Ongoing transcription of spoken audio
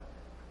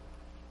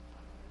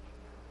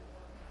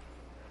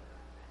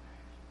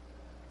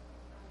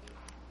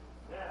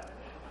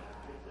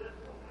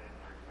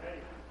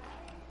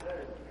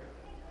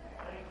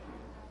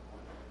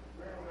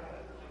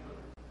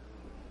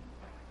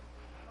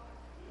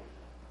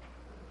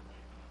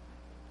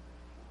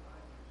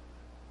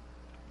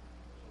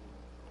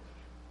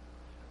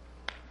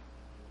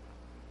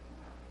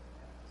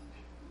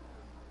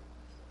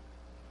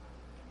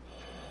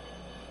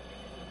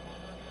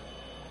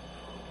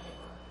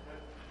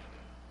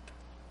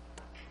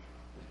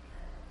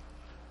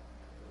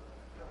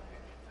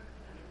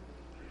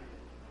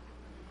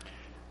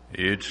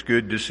It's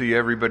good to see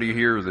everybody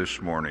here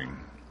this morning.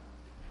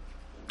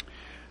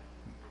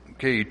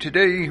 Okay,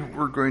 today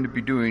we're going to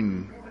be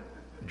doing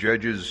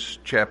Judges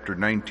chapter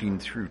 19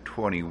 through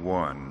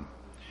 21.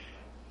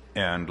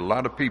 And a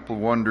lot of people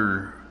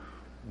wonder,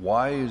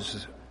 why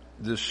is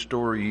this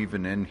story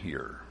even in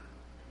here?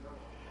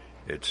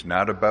 It's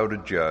not about a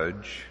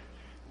judge.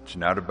 It's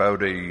not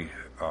about a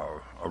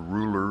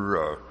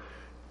ruler,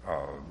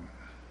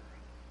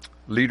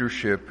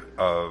 leadership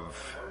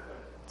of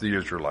the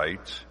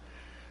Israelites.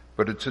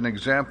 But it's an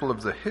example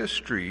of the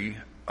history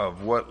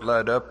of what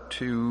led up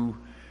to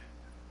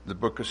the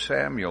book of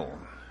Samuel,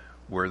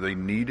 where they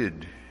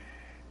needed,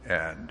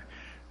 and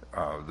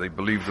they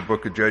believe the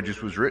book of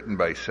Judges was written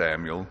by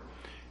Samuel,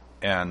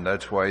 and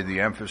that's why the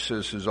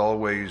emphasis is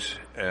always,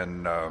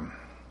 and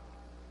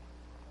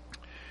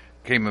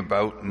came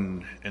about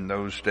in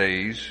those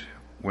days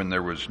when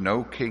there was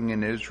no king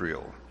in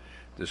Israel.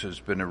 This has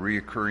been a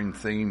reoccurring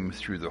theme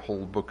through the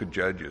whole book of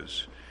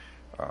Judges.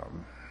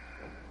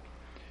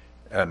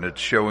 And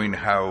it's showing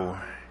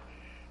how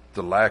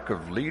the lack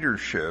of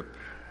leadership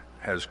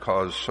has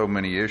caused so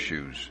many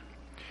issues.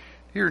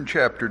 Here in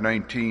chapter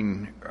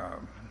 19,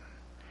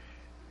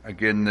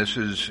 again, this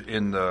is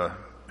in the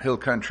hill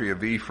country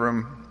of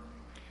Ephraim,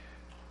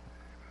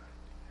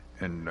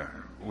 and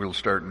we'll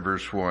start in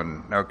verse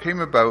 1. Now it came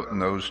about in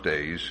those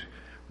days,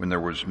 when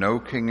there was no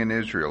king in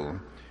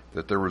Israel,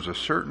 that there was a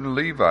certain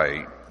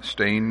Levite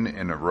staying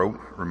in a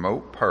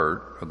remote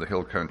part of the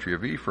hill country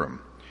of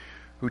Ephraim,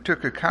 who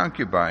took a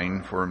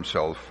concubine for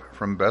himself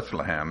from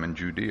Bethlehem in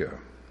Judah.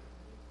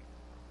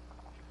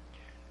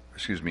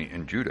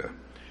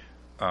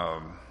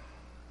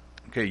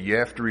 Okay, you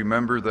have to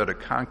remember that a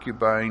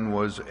concubine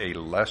was a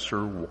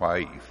lesser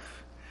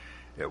wife.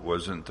 It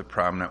wasn't the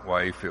prominent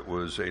wife, it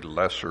was a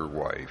lesser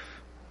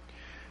wife.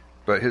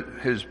 But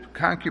his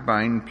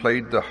concubine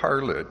played the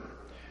harlot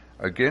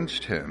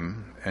against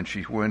him, and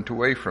she went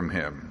away from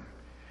him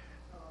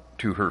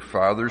to her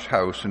father's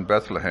house in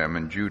Bethlehem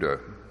in Judah,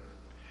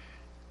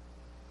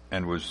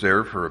 and was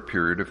there for a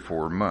period of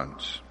 4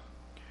 months.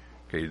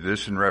 Okay,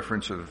 this in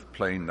reference of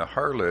playing the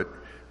harlot.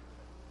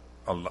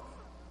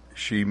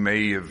 She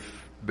may have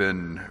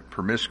been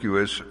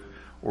promiscuous,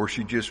 or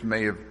she just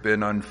may have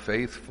been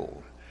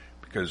unfaithful,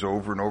 because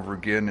over and over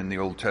again in the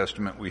Old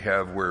Testament we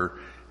have where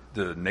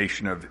the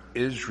nation of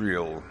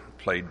Israel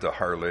played the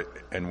harlot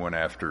and went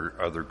after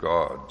other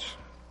gods.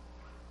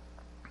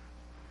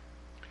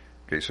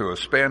 Okay, so a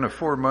span of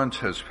 4 months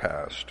has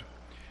passed.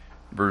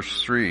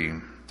 Verse 3,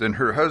 Then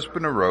her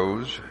husband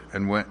arose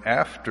and went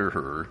after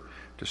her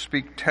to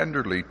speak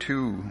tenderly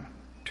to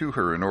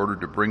her in order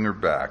to bring her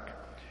back,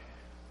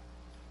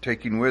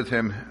 taking with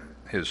him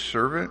his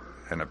servant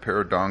and a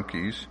pair of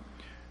donkeys.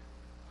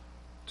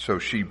 So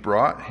she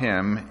brought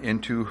him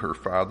into her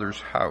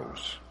father's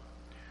house.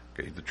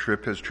 Okay, the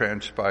trip has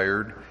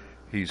transpired.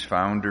 He's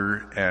found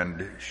her,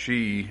 and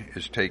she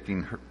is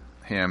taking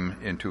him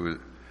into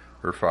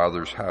her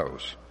father's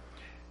house.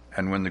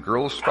 And when the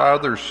girl's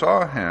father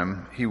saw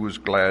him, he was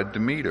glad to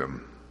meet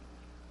him.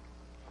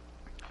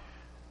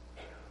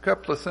 A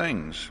couple of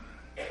things.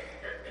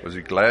 Was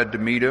he glad to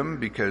meet him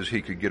because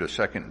he could get a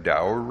second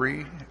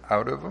dowry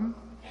out of him?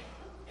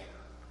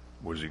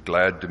 Was he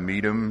glad to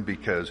meet him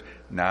because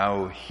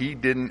now he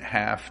didn't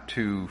have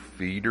to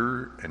feed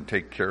her and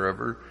take care of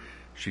her?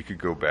 She could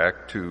go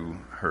back to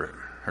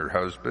her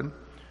husband?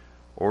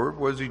 Or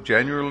was he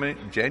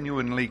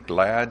genuinely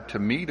glad to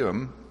meet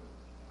him?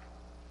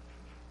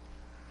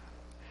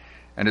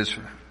 And his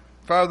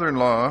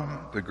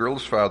father-in-law, the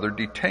girl's father,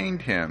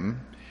 detained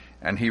him,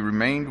 and he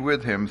remained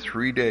with him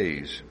 3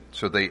 days.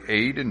 So they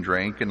ate and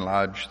drank and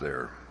lodged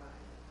there.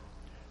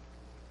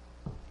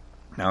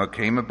 Now it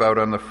came about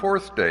on the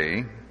 4th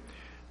day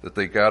that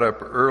they got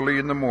up early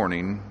in the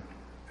morning,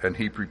 and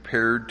he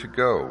prepared to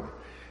go.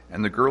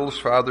 And the girl's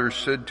father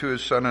said to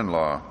his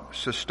son-in-law,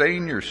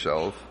 Sustain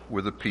yourself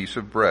with a piece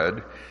of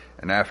bread,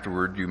 and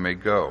afterward you may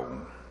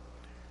go.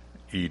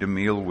 Eat a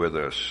meal with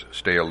us.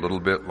 Stay a little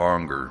bit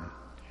longer.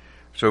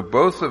 So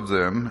both of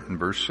them, in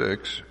verse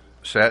 6,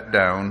 sat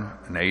down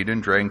and ate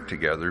and drank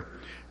together.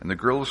 And the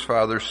girl's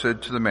father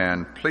said to the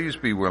man, Please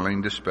be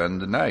willing to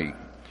spend the night,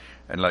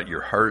 and let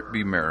your heart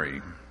be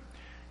merry.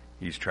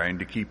 He's trying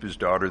to keep his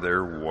daughter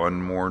there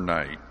one more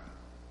night.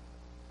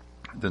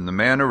 Then the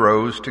man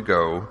arose to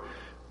go,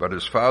 but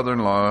his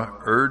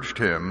father-in-law urged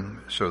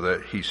him, so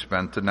that he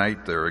spent the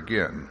night there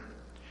again.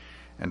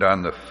 And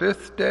on the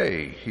 5th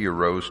day he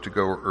arose to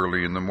go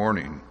early in the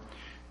morning.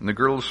 And the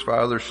girl's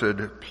father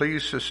said,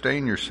 Please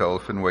sustain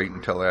yourself and wait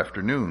until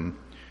afternoon.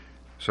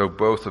 So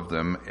both of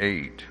them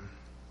ate.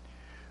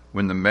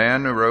 When the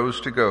man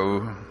arose to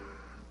go,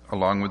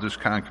 along with his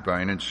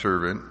concubine and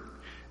servant,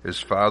 his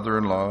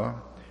father-in-law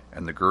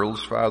and the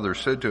girl's father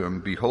said to him,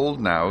 Behold,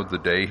 now the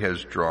day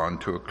has drawn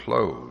to a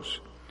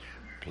close.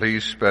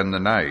 Please spend the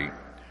night.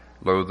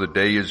 Lo, the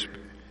day is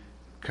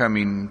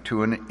coming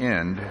to an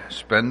end.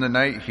 Spend the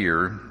night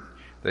here,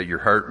 that your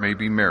heart may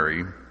be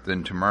merry.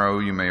 Then tomorrow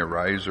you may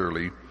arise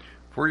early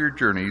for your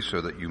journey, so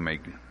that you may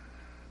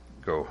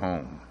go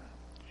home.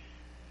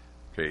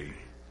 Okay,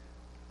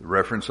 The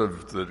reference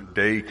of the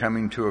day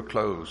coming to a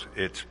close.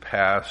 It's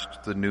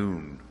past the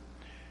noon.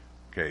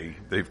 Okay,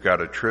 they've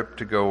got a trip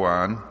to go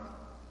on,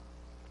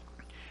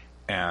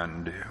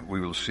 and we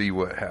will see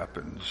what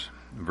happens.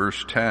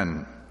 Verse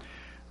 10,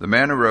 the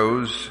man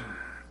arose,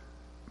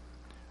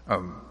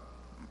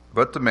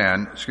 but the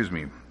man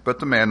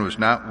was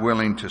not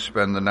willing to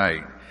spend the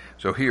night.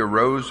 So he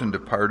arose and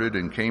departed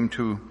and came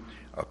to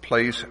a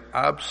place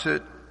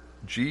opposite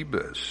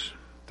Jebus,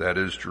 that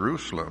is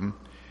Jerusalem,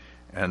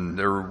 and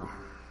there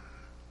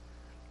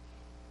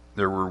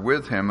were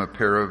with him a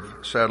pair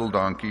of saddle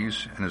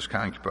donkeys and his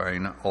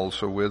concubine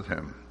also with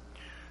him.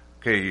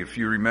 Okay, if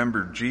you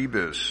remember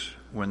Jebus,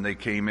 when they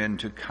came in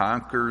to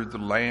conquer the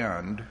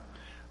land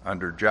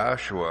under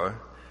Joshua,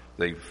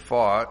 they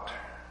fought,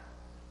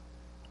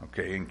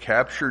 and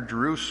captured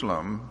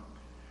Jerusalem,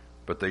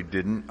 but they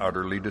didn't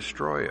utterly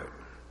destroy it.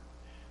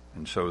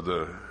 And so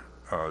the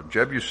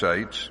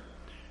Jebusites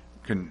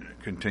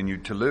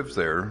continued to live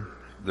there.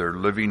 They're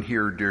living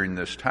here during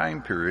this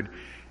time period,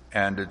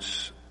 and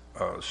it's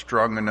a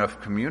strong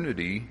enough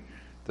community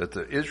that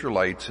the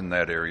Israelites in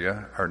that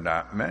area are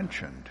not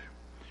mentioned.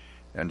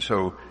 And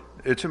so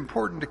it's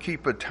important to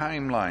keep a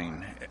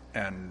timeline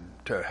and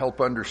to help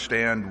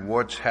understand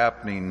what's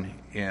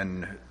happening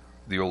in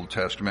the Old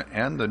Testament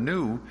and the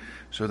New,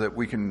 so that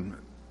we can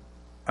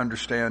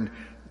understand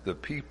the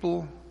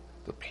people,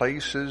 the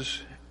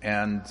places,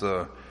 and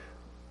the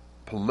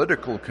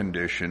political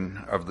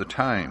condition of the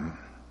time.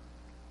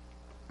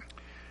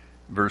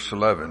 Verse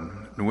 11,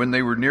 when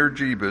they were near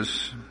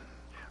Jebus,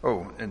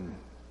 and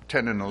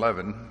 10 and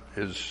 11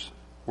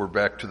 we're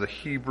back to the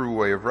Hebrew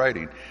way of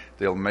writing.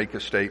 They'll make a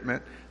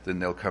statement, then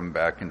they'll come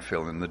back and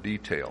fill in the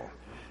detail.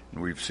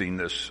 And we've seen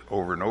this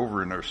over and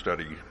over in our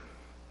study.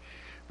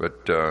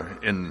 But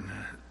in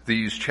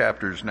these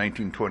chapters,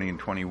 19, 20, and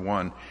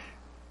 21,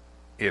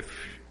 if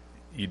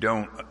you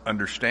don't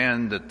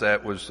understand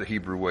that was the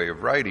Hebrew way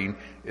of writing,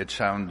 it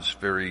sounds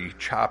very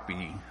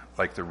choppy,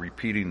 like they're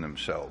repeating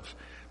themselves.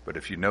 But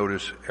if you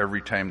notice,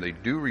 every time they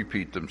do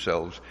repeat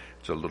themselves,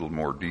 it's a little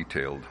more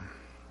detailed.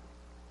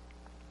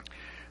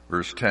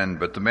 Verse 10,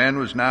 but the man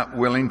was not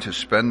willing to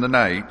spend the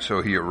night,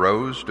 so he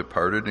arose,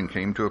 departed, and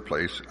came to a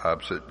place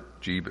opposite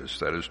Jebus,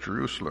 that is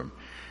Jerusalem.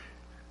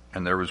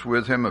 And there was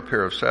with him a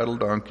pair of saddle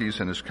donkeys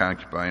and his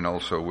concubine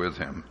also with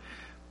him.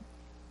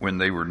 When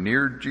they were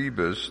near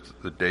Jebus,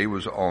 the day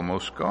was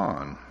almost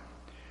gone.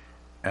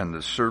 And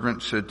the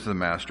servant said to the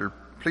master,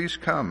 please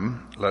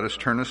come, let us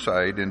turn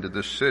aside into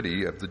the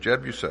city of the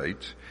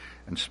Jebusites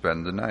and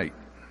spend the night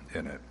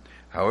in it.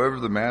 However,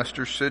 the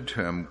master said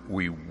to him,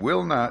 we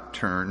will not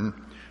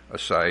turn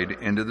aside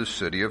into the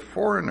city of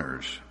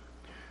foreigners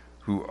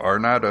who are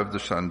not of the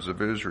sons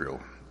of Israel,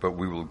 but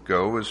we will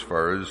go as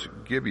far as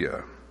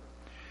Gibeah.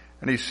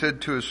 And he said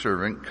to his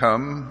servant,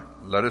 come,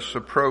 let us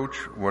approach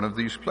one of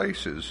these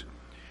places,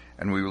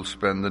 and we will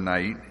spend the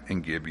night in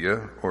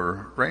Gibeah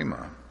or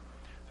Ramah.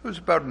 So it was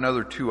about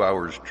another 2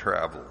 hours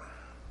travel.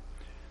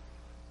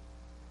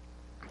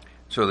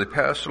 So they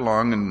passed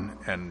along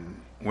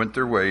and went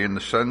their way, and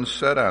the sun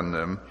set on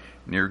them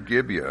near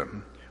Gibeah,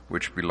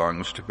 which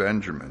belongs to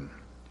Benjamin.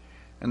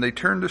 And they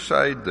turned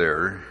aside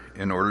there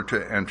in order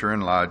to enter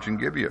and lodge in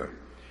Gibeah.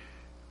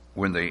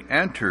 When they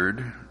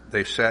entered,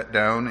 they sat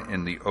down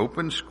in the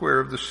open square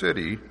of the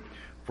city,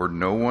 for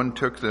no one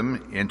took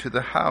them into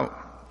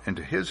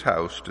his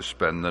house to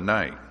spend the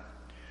night.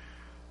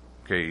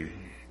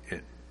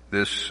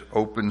 This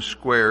open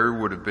square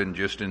would have been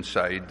just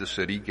inside the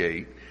city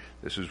gate.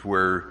 This is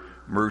where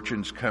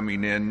merchants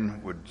coming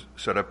in would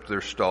set up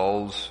their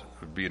stalls.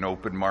 It would be an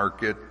open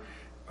market.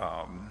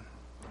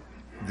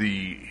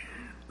 The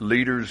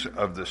leaders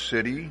of the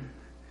city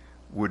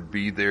would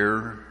be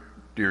there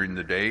during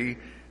the day.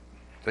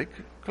 They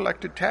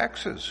collected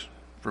taxes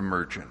from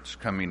merchants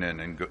coming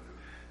in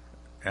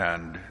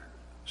and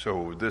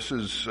so this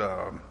is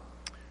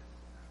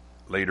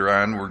later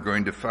on we're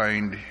going to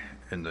find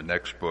in the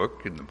next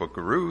book, in the book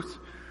of Ruth,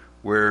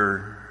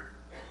 where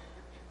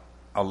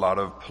a lot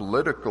of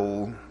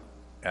political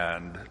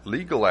and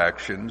legal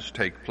actions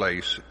take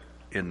place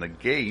in the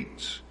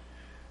gates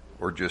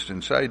or just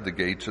inside the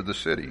gates of the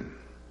city.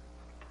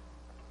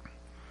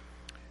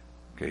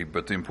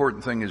 But the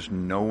important thing is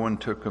no one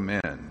took them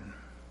in.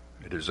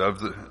 It is of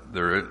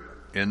the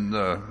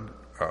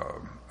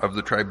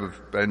tribe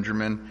of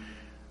Benjamin,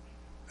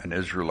 an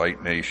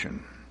Israelite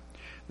nation.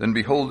 Then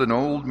behold, an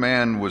old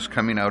man was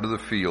coming out of the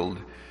field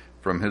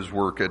from his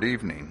work at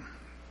evening.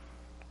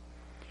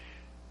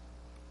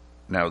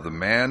 Now the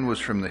man was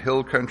from the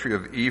hill country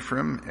of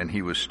Ephraim, and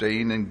he was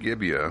staying in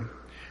Gibeah,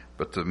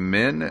 but the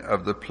men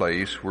of the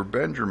place were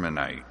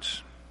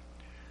Benjaminites.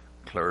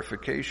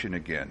 Clarification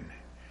again.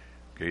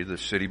 The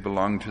city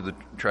belonged to the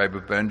tribe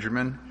of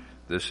Benjamin.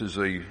 This is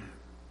a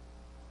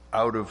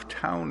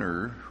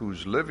out-of-towner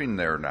who's living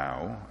there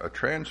now, a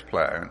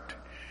transplant,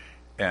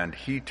 and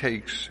he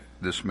takes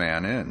this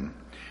man in. And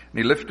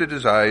he lifted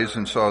his eyes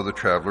and saw the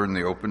traveler in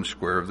the open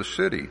square of the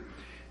city.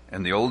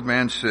 And the old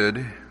man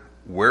said,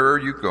 where are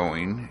you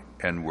going,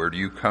 and where do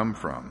you come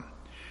from?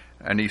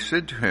 And he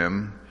said to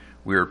him,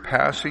 we are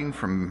passing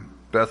from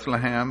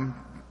Bethlehem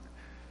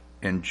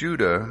and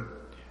Judah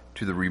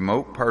to the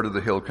remote part of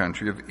the hill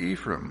country of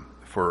Ephraim,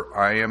 for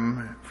I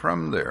am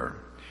from there.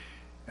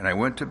 And I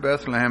went to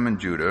Bethlehem in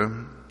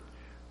Judah,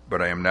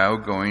 but I am now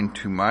going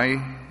to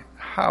my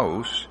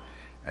house,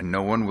 and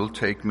no one will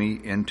take me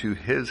into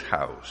his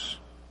house.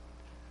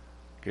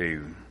 Okay,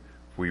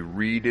 if we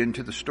read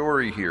into the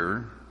story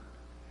here,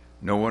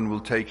 no one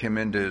will take him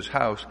into his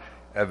house.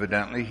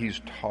 Evidently,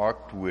 he's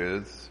talked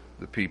with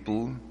the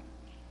people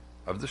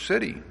of the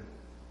city.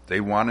 They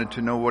wanted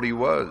to know what he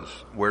was,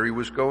 where he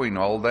was going,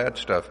 all that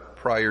stuff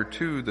prior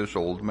to this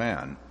old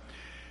man.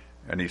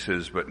 And he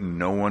says, but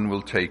no one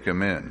will take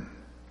him in.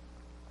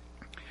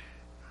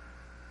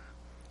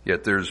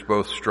 Yet there's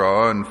both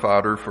straw and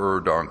fodder for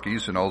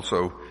donkeys, and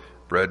also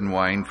bread and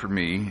wine for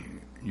me,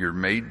 your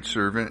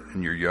maidservant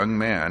and your young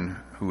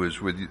man who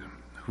is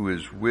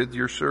with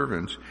your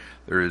servants.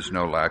 There is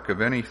no lack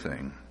of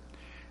anything.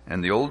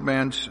 And the old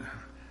man's,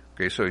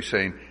 okay, so he's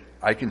saying,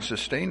 I can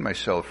sustain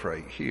myself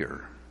right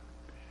here.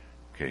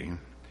 Okay,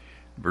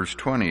 verse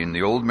 20, and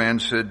the old man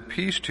said,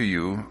 peace to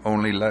you,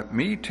 only let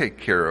me take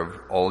care of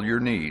all your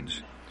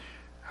needs.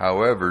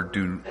 However,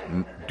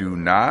 do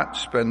not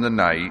spend the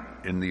night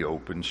in the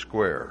open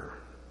square.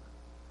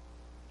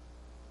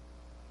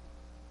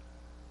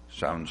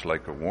 Sounds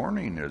like a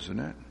warning, isn't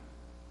it?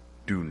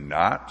 Do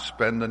not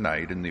spend the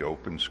night in the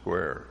open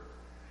square.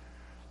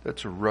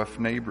 That's a rough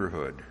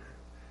neighborhood.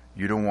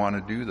 You don't want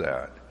to do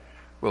that.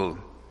 Well,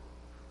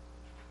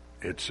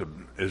 it's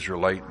an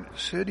Israelite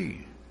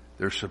city.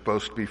 They're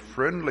supposed to be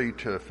friendly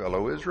to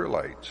fellow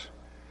Israelites.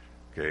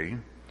 Okay?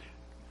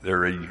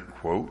 They're a,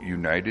 quote,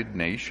 united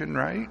nation,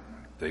 right?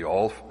 They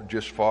all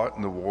just fought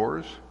in the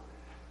wars?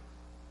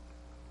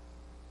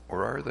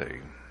 Or are they?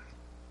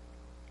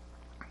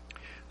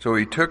 So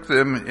he took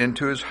them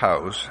into his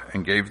house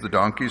and gave the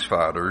donkeys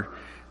fodder.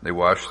 They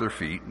washed their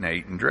feet and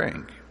ate and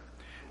drank.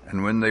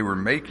 And when they were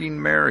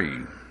making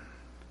merry,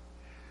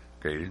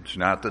 okay, it's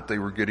not that they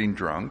were getting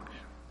drunk,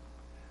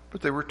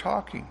 but they were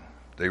talking.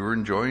 They were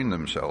enjoying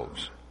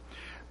themselves.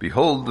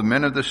 Behold, the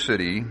men of the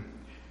city,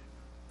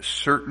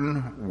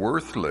 certain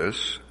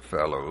worthless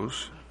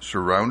fellows,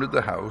 surrounded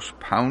the house,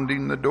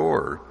 pounding the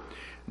door.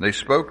 And they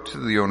spoke to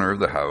the owner of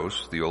the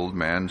house, the old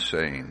man,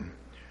 saying,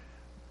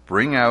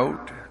 bring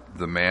out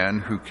the man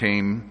who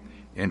came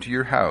into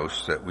your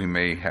house, that we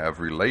may have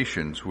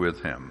relations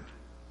with him.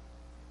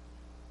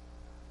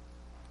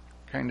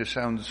 Kind of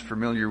sounds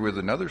familiar with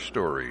another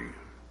story.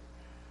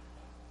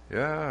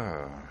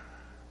 Yeah,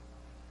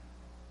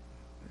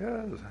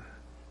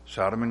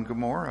 Sodom and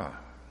Gomorrah.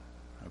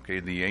 Okay,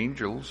 the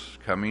angels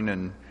coming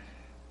in,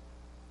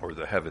 or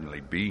the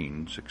heavenly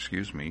beings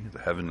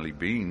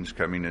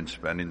coming and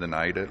spending the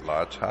night at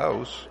Lot's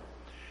house.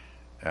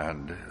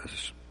 And a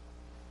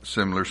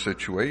similar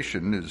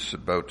situation is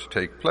about to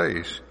take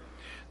place.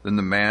 Then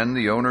the man,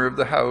 the owner of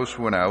the house,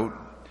 went out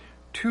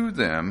to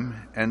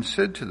them and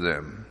said to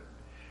them,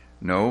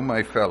 no,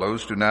 my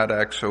fellows, do not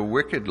act so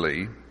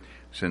wickedly.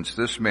 Since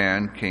this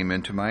man came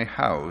into my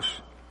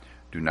house,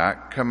 do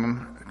not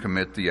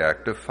commit the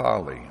act of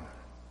folly.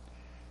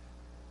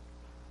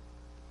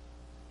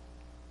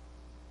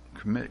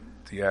 Commit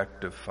the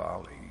act of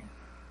folly.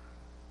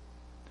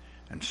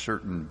 And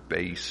certain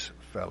base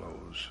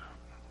fellows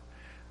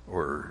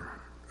or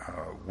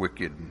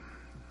wicked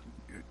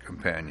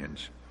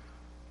companions.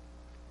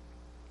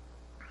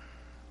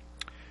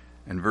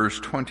 In verse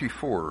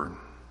 24,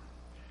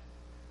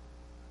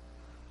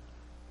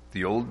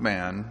 the old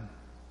man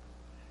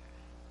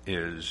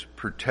is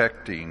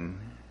protecting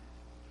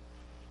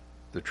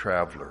the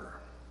traveler.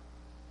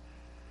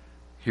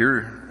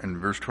 Here in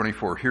verse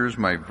 24, here's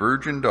my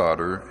virgin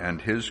daughter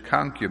and his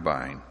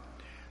concubine.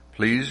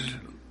 Please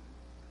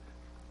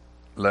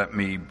let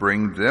me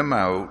bring them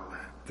out,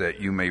 that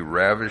you may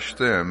ravish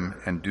them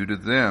and do to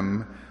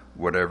them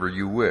whatever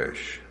you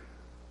wish.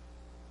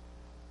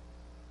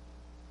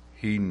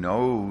 He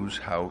knows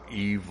how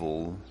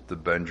evil the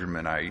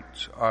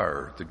Benjaminites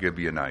are, the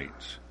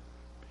Gibeonites.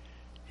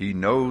 He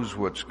knows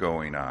what's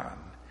going on.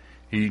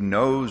 He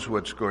knows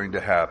what's going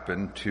to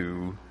happen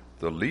to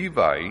the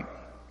Levite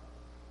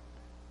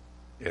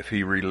if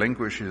he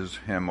relinquishes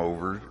him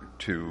over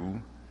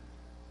to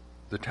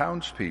the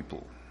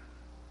townspeople.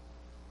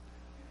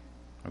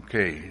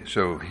 Okay,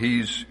 so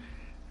he's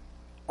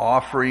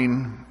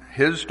offering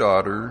his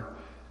daughter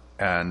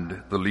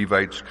and the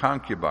Levite's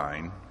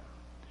concubine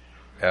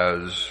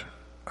as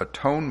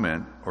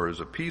atonement, or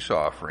as a peace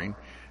offering,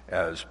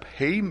 as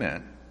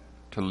payment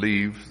to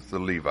leave the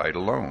Levite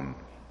alone.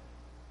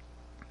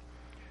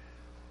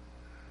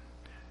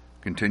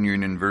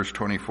 Continuing in verse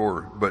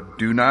 24, but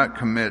do not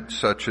commit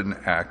such an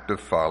act of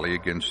folly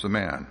against the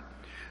man.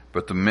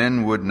 But the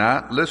men would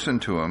not listen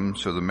to him,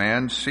 so the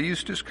man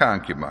seized his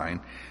concubine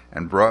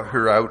and brought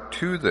her out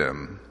to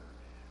them.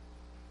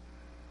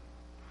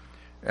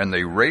 And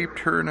they raped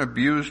her and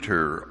abused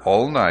her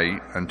all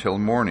night until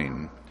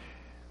morning.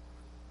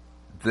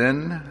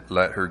 Then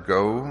let her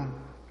go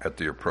at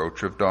the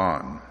approach of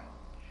dawn.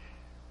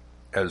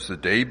 As the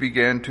day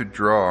began to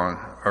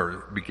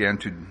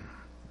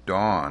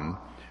dawn,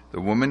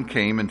 the woman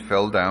came and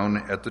fell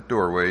down at the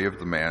doorway of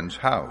the man's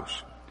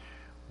house,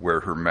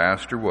 where her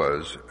master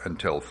was,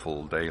 until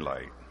full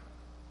daylight.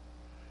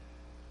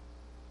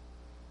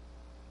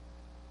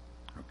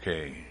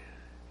 Okay,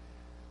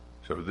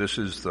 so this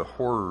is the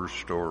horror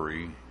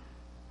story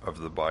of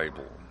the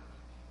Bible.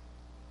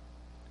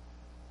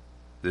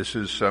 This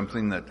is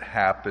something that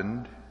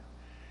happened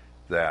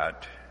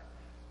that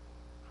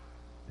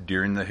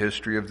during the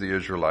history of the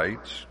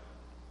Israelites.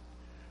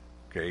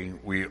 Okay,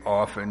 we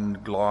often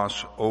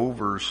gloss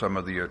over some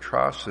of the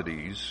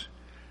atrocities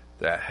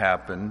that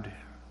happened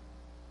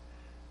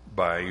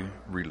by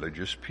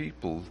religious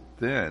people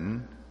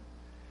then,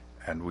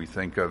 and we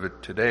think of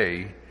it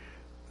today.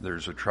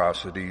 There's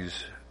atrocities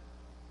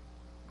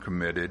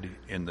committed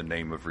in the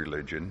name of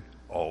religion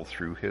all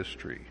through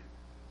history.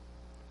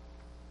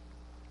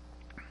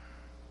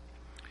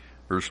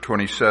 Verse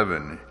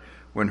 27,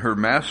 when her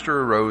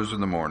master arose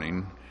in the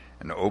morning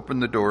and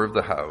opened the door of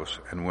the house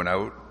and went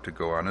out to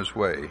go on his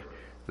way,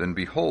 then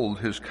behold,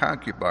 his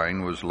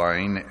concubine was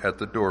lying at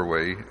the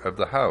doorway of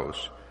the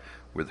house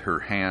with her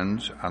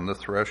hands on the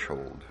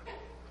threshold.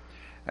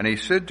 And he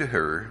said to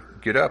her,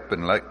 get up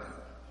and let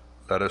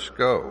us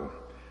go.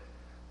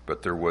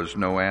 But there was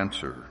no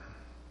answer.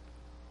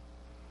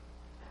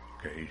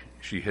 Okay,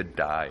 she had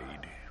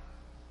died.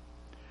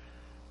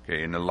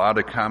 Okay, and a lot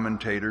of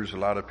commentators, a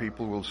lot of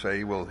people will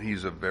say, well,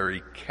 he's a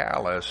very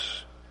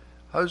callous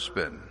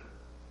husband.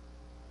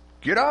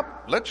 Get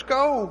up, let's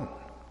go.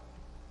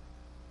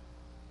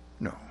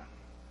 No,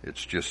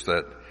 it's just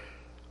that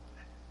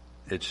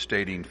it's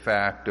stating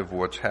fact of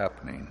what's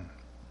happening.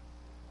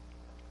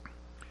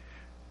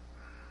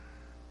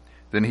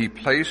 Then he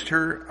placed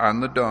her on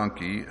the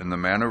donkey, and the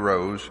man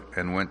arose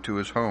and went to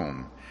his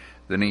home.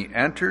 Then he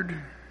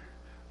entered,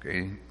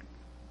 okay,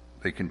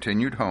 they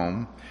continued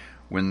home.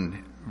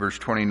 Verse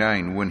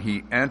 29, when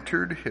he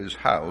entered his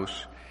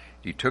house,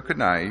 he took a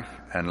knife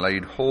and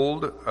laid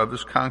hold of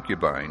his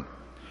concubine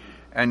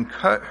and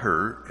cut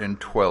her in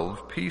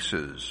 12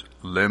 pieces,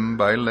 limb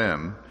by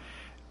limb,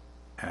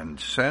 and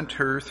sent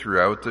her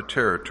throughout the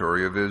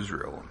territory of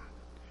Israel.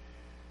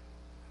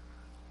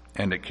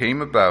 And it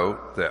came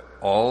about that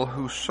all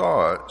who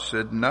saw it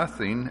said,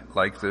 nothing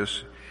like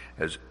this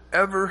has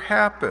ever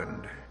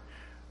happened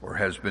or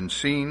has been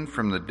seen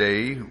from the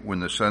day when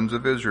the sons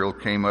of Israel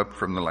came up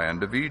from the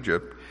land of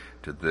Egypt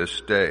to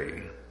this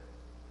day.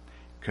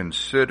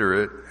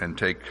 Consider it and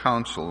take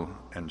counsel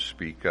and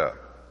speak up.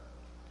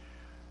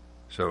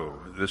 So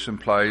this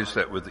implies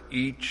that with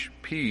each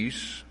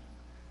piece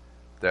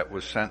that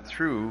was sent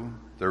through,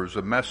 there was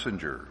a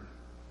messenger.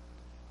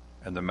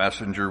 And the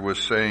messenger was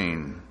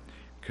saying,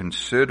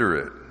 consider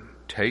it,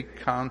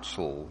 take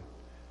counsel,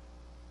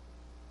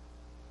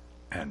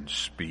 and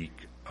speak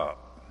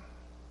up.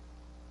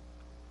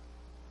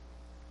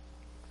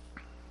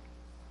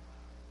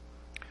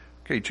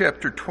 Okay,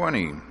 chapter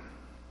 20.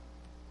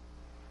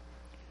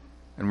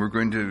 And we're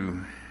going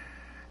to,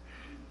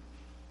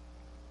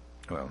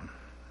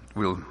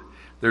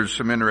 there's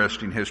some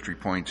interesting history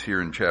points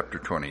here in chapter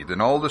 20.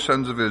 Then all the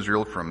sons of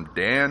Israel from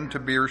Dan to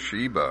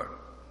Beersheba.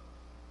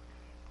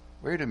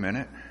 Wait a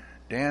minute.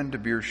 Dan to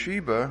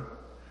Beersheba.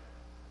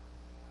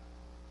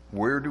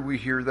 Where do we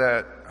hear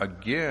that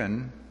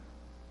again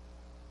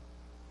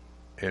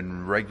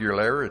in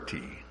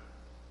regularity?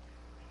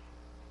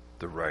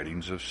 The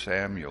writings of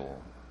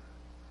Samuel.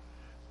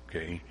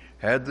 Okay.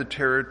 Had the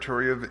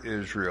territory of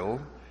Israel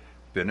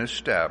been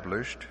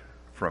established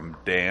from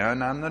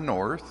Dan on the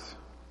north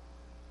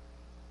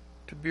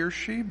to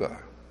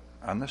Beersheba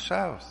on the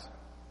south?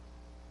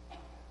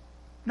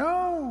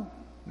 No,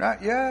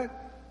 not yet.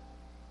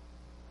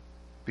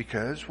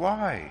 Because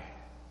why?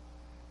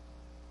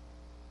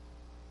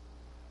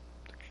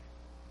 The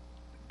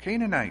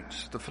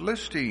Canaanites, the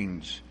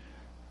Philistines,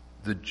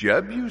 the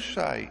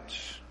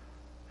Jebusites,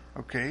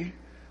 okay?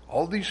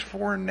 All these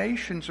foreign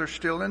nations are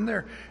still in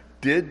there.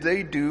 Did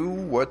they do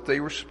what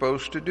they were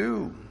supposed to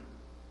do?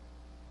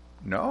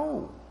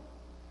 No.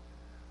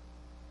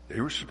 They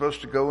were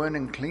supposed to go in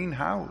and clean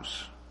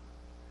house.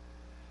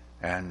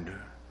 And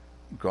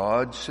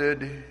God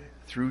said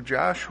through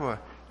Joshua,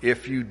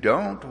 if you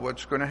don't,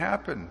 what's going to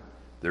happen?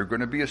 They're going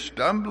to be a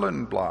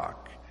stumbling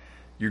block.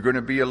 You're going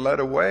to be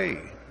led away.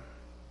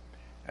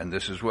 And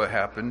this is what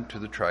happened to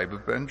the tribe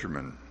of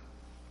Benjamin.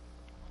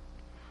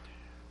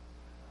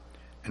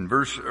 In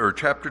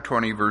chapter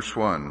 20, verse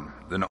 1,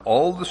 then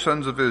all the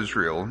sons of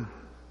Israel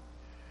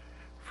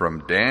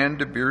from Dan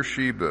to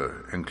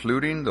Beersheba,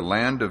 including the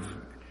land of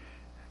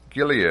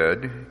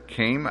Gilead,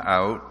 came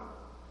out,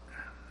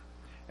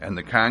 and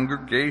the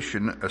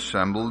congregation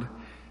assembled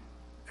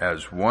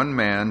as one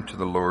man to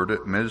the Lord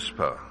at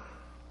Mizpah.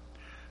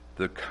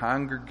 The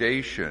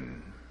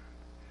congregation,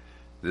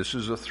 this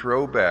is a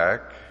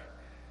throwback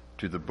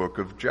to the book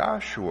of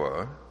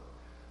Joshua,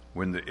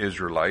 when the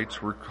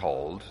Israelites were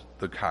called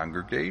the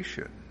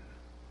congregation.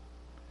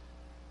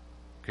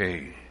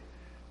 Okay,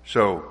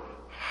 so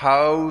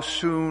how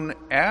soon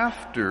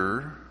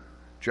after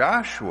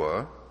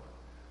Joshua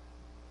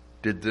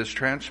did this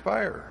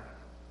transpire?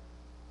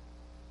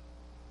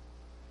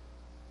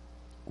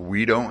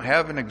 We don't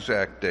have an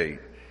exact date,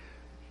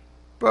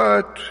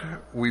 but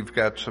we've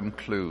got some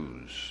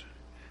clues.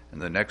 In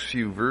the next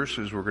few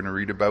verses, we're going to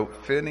read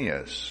about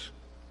Phinehas.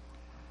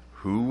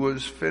 Who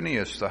was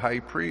Phinehas, the high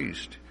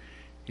priest?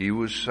 He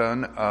was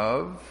son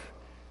of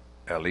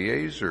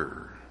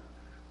Eleazar,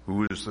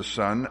 who was the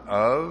son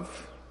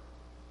of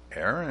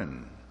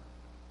Aaron.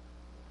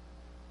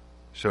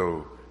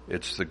 So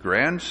it's the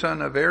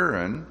grandson of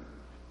Aaron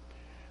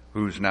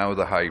who's now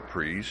the high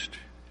priest,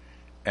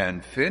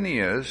 and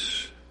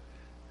Phinehas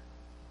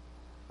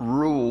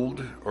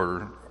ruled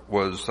or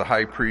was the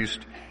high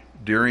priest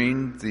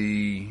during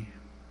the,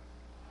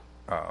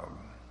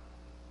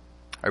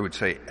 I would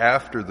say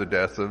after the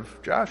death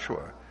of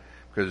Joshua,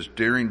 because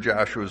during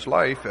Joshua's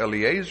life,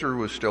 Eleazar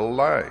was still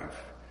alive.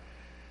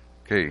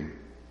 Okay,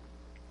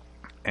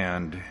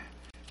 and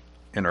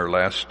in our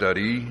last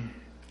study,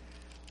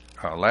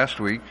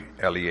 last week,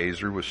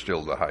 Eleazar was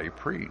still the high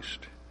priest.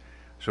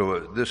 So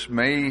this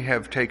may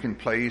have taken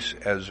place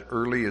as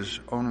early as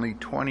only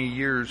 20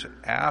 years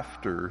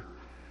after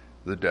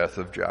the death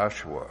of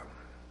Joshua.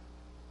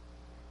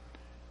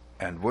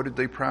 And what did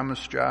they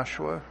promise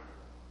Joshua?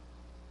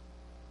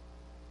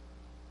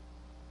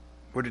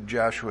 What did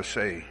Joshua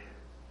say?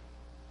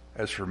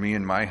 As for me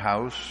and my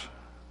house,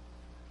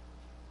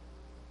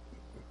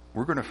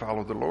 we're going to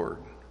follow the Lord.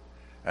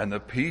 And the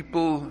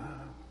people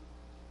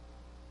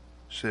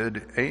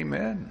said,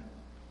 Amen.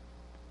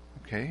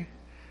 Okay?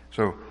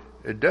 So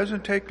it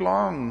doesn't take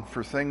long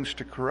for things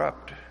to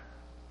corrupt.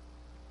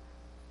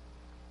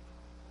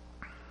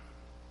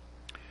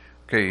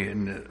 Okay,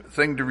 and the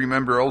thing to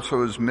remember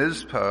also is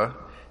Mizpah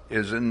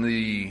is in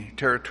the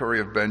territory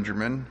of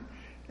Benjamin.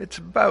 It's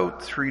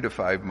about 3 to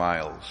 5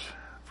 miles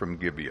from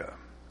Gibeah.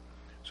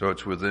 So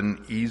it's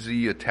within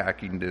easy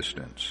attacking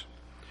distance.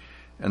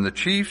 And the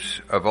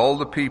chiefs of all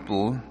the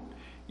people,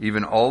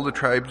 even all the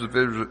tribes of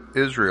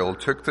Israel,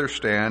 took their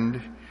stand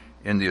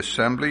in the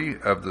assembly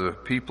of the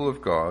people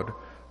of God,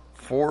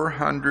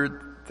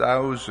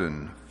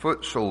 400,000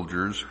 foot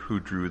soldiers who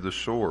drew the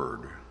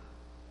sword.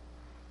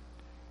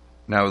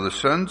 Now the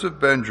sons of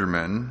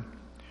Benjamin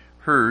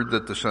heard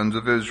that the sons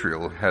of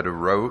Israel had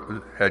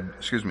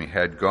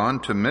gone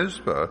to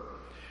Mizpah,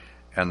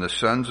 and the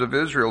sons of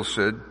Israel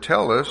said,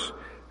 Tell us,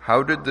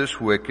 how did this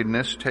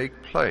wickedness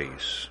take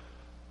place?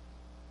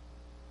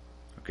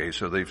 Okay,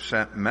 so they've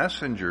sent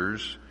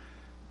messengers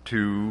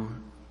to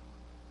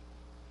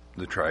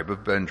the tribe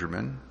of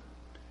Benjamin,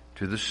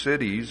 to the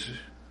cities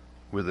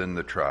within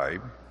the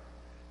tribe,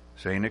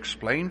 saying,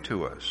 Explain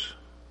to us.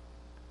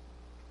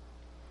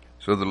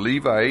 So the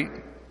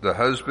Levite, the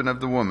husband of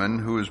the woman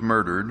who was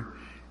murdered,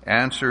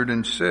 answered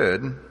and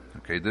said,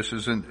 okay, this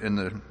is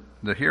in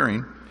the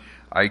hearing,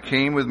 I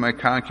came with my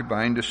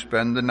concubine to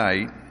spend the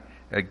night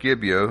at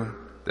Gibeah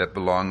that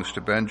belongs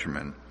to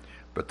Benjamin.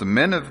 But the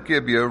men of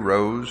Gibeah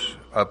rose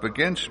up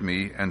against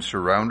me and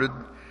surrounded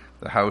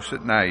the house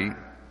at night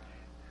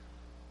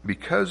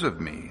because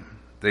of me.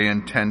 They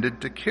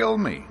intended to kill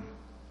me.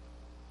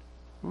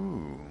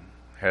 Ooh,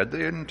 had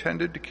they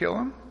intended to kill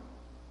him?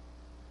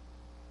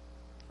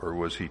 Or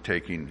was he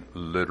taking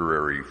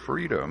literary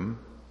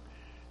freedom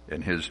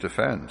in his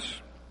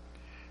defense?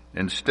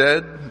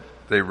 Instead,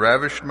 they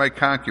ravished my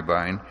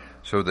concubine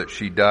so that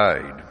she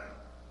died.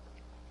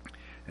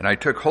 And I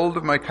took hold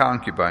of my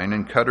concubine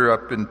and cut her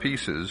up in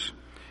pieces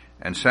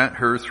and sent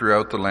her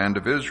throughout the land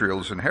of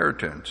Israel's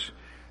inheritance,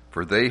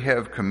 for they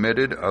have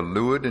committed a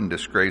lewd and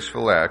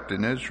disgraceful act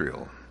in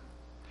Israel.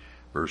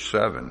 Verse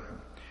 7,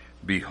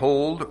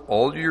 Behold,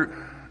 all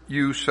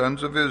you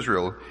sons of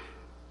Israel,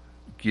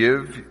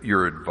 give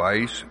your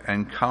advice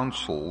and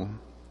counsel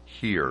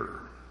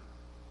here.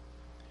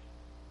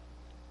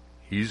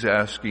 He's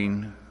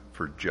asking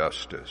for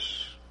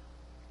justice.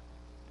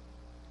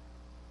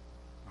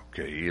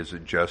 Okay, is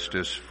it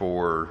justice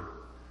for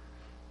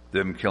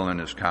them killing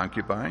his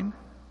concubine?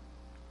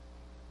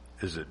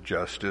 Is it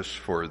justice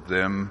for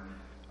them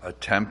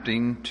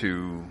attempting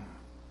to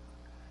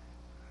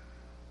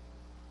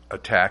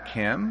attack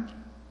him?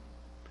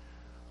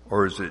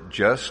 Or is it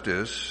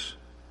justice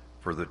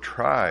for the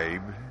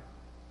tribe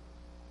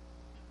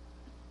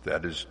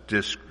that is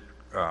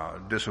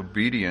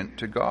disobedient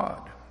to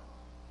God?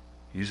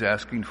 He's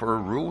asking for a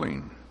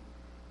ruling.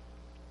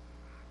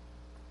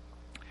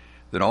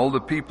 Then all the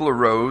people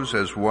arose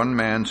as one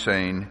man,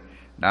 saying,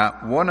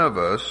 Not one of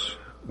us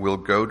will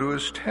go to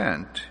his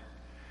tent,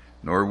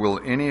 nor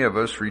will any of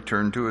us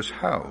return to his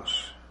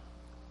house.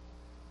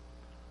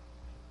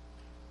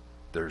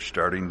 They're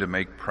starting to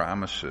make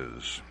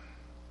promises.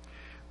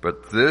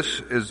 But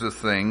this is the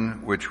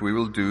thing which we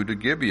will do to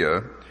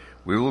Gibeah.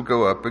 We will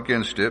go up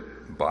against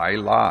it by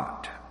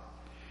lot,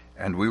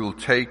 and we will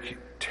take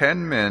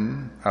 10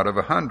 men out of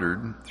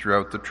 100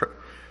 throughout the tribe.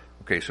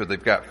 Okay, so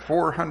they've got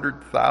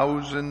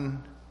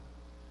 400,000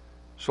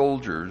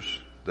 soldiers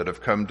that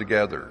have come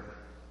together.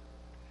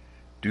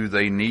 Do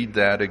they need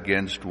that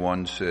against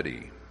one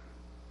city?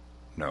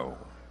 No.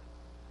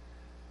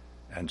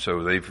 And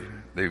so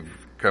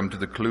they've come to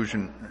the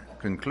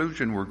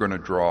conclusion we're going to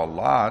draw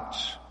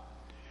lots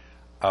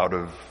out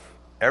of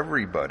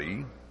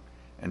everybody,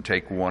 and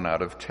take 1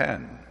 out of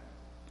 10.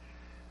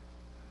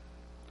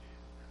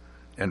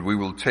 And we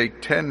will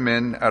take 10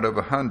 men out of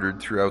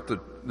 100 throughout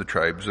the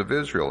tribes of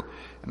Israel,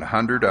 and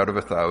 100 out of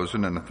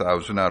 1,000, and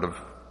 1,000 out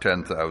of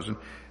 10,000,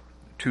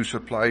 to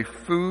supply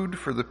food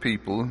for the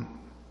people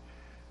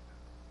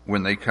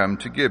when they come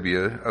to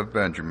Gibeah of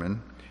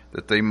Benjamin,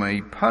 that they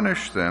may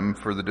punish them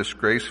for the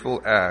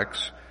disgraceful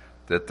acts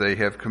that they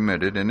have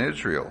committed in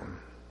Israel.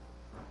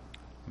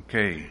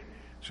 Okay,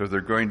 so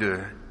they're going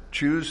to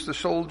choose the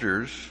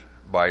soldiers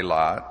by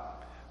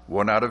lot.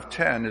 1 out of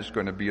 10 is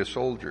going to be a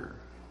soldier.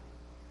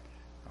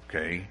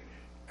 Okay,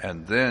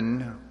 and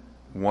then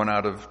 1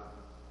 out of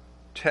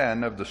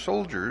 10 of the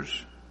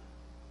soldiers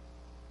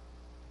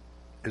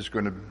is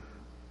going to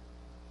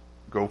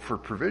go for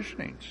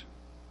provisionings,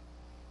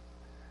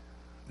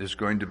 is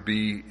going to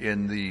be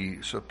in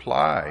the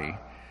supply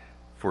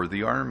for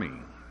the army.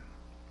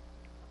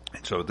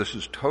 And so this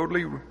is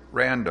totally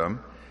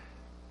random,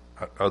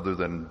 other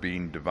than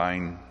being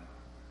divine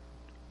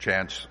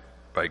chance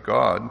by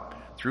God,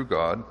 through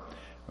God,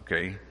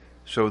 okay,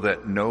 so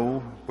that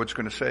what's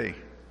going to say?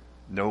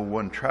 No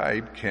one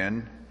tribe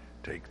can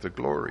take the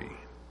glory.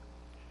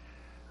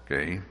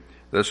 Okay.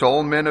 Thus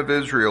all men of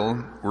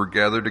Israel were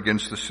gathered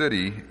against the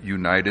city,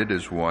 united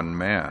as one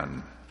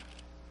man.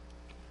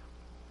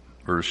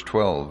 Verse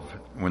 12.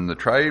 When the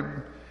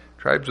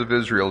tribes of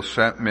Israel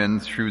sent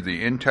men through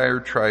the entire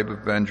tribe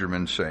of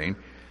Benjamin, saying,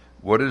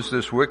 "What is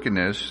this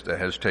wickedness that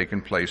has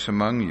taken place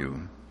among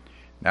you?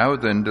 Now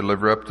then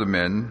deliver up the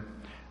men,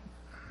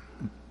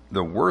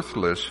 the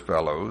worthless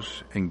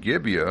fellows in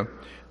Gibeah,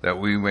 that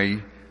we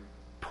may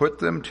put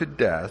them to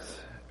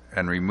death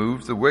and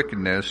remove the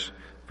wickedness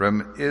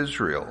from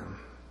Israel."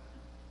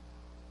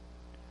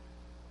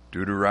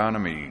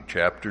 Deuteronomy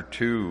chapter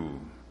 2,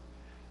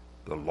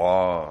 the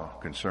law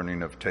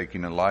concerning of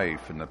taking a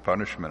life and the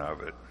punishment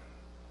of it.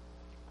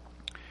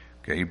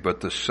 Okay,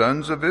 but the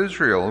sons of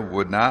Israel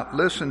would not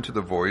listen to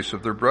the voice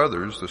of their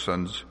brothers, the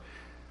sons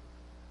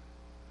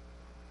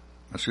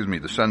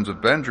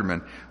of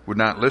Benjamin would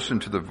not listen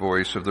to the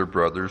voice of their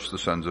brothers, the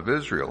sons of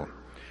Israel.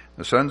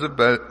 The sons of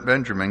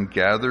Benjamin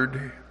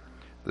gathered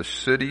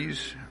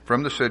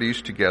from the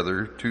cities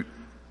together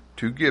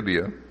to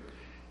Gibeah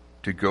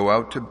to go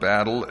out to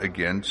battle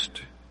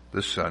against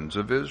the sons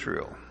of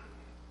Israel.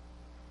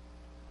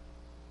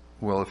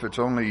 Well, if it's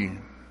only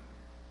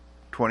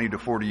 20 to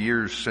 40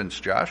 years since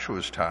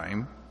Joshua's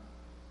time,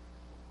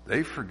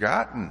 they've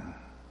forgotten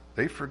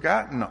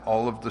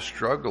all of the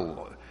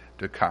struggle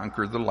to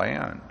conquer the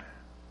land.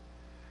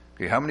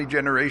 Okay, how many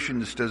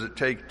generations does it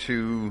take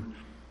to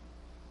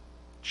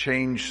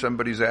change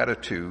somebody's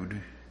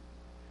attitude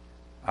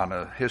on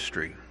a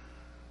history?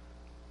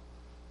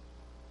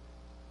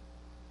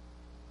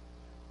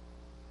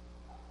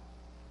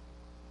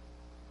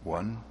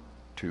 One,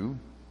 two.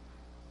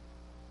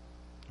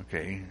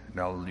 Okay,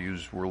 now I'll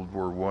use World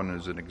War I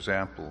as an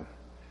example.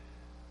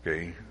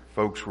 Okay,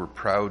 folks were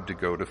proud to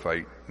go to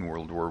fight in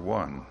World War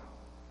I.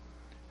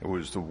 It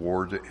was the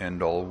war to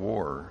end all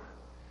war.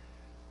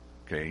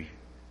 Okay,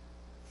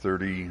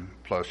 30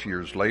 plus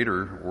years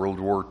later, World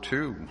War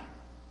II.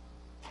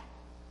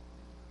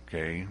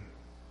 Okay,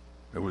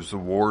 it was the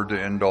war to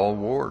end all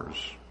wars.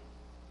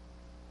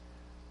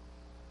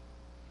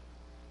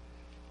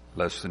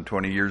 Less than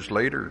 20 years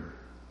later,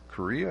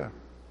 Korea,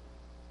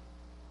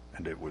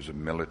 and it was a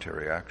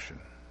military action.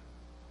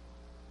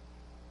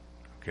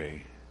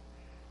 Okay,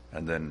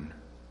 and then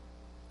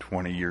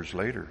 20 years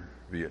later,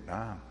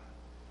 Vietnam,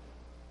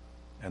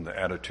 and the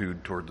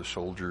attitude toward the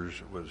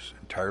soldiers was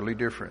entirely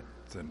different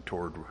than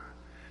toward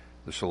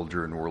the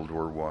soldier in World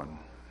War I.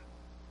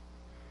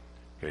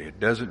 Okay, it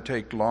doesn't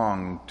take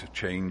long to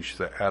change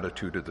the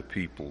attitude of the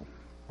people.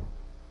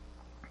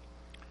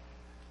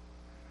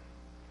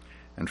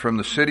 And from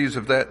the cities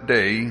of that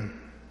day,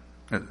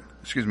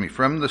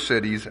 from the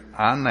cities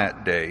on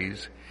that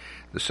days,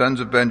 the sons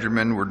of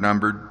Benjamin were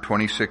numbered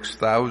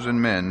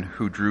 26,000 men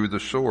who drew the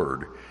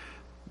sword,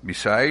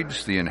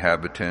 besides the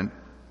inhabitants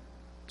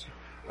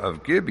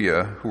of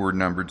Gibeah, who were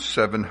numbered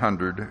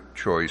 700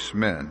 choice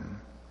men.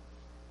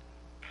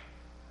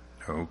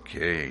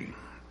 Okay.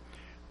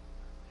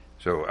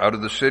 So out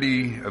of the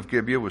city of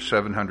Gibeah was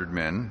 700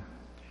 men,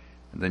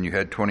 and then you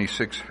had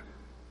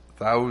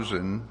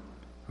 26,000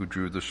 who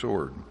drew the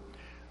sword.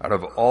 Out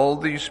of all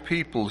these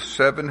people,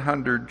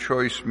 700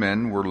 choice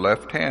men were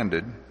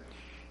left-handed.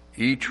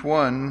 Each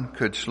one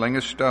could sling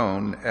a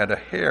stone at a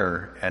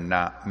hair and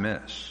not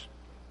miss.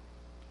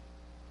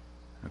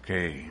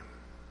 Okay,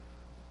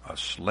 a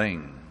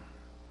sling.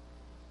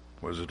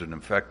 Was it an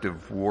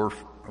effective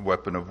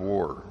weapon of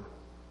war?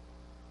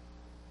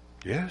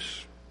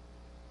 Yes.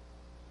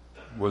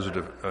 Was it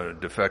an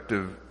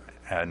effective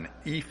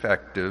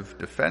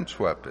defense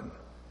weapon?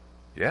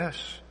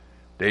 Yes.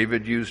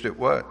 David used it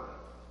what?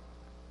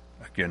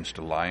 Against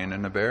a lion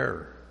and a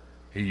bear.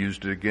 He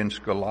used it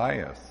against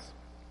Goliath.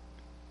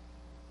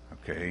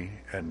 Okay,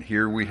 and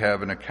here we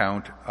have an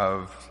account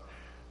of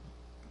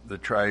the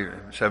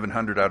tribe,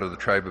 700 out of the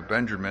tribe of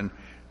Benjamin,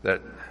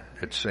 that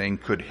it's saying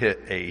could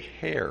hit a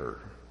hair.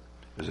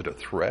 Is it a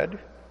thread?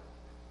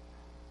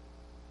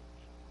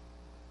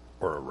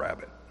 or a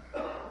rabbit.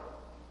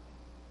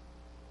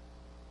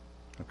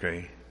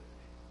 Okay?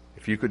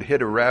 If you could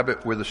hit a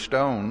rabbit with a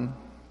stone,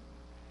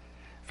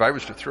 if I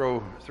was to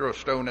throw a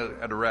stone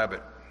at a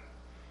rabbit,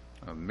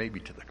 maybe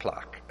to the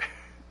clock,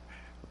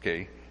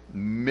 okay,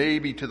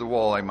 maybe to the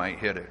wall I might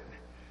hit it.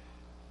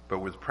 But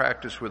with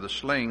practice with a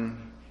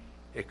sling,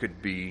 it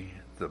could be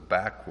the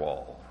back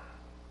wall.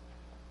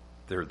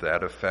 They're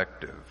that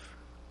effective,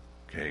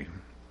 okay?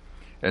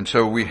 And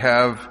so we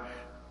have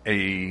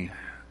an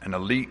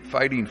elite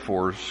fighting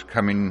force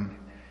coming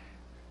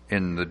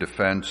in the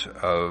defense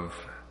of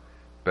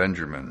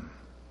Benjamin.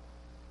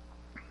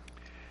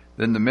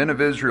 Then the men of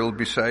Israel,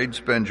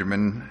 besides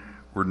Benjamin,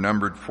 were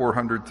numbered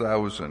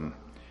 400,000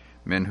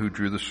 men who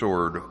drew the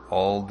sword.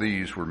 All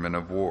these were men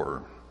of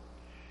war.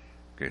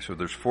 Okay, so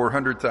there's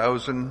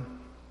 400,000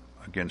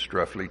 against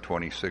roughly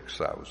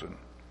 26,000.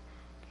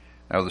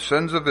 Now the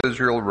sons of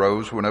Israel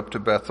rose, went up to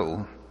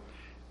Bethel,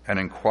 and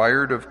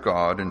inquired of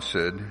God and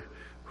said,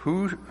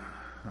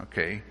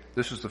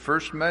 this is the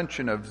first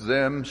mention of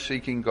them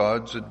seeking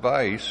God's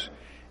advice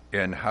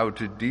in how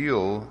to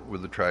deal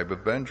with the tribe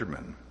of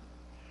Benjamin.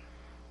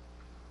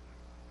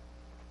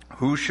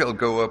 Who shall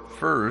go up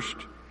first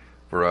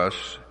for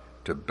us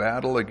to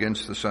battle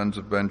against the sons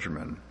of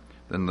Benjamin?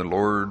 Then the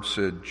Lord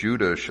said,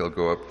 Judah shall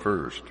go up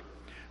first.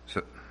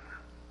 So,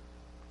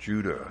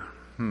 Judah.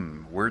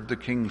 Where'd the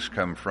kings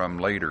come from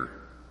later?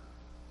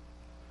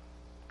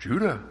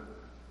 Judah.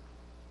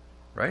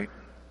 Right?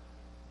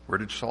 Where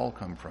did Saul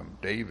come from?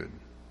 David.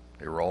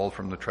 They were all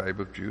from the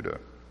tribe of Judah.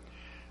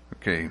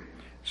 Okay.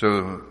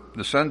 So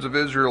the sons of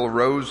Israel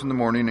rose in the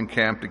morning and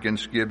camped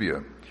against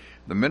Gibeah.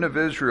 The men of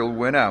Israel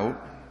went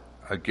out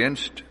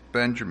against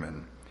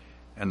Benjamin,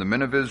 and the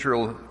men of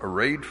Israel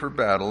arrayed for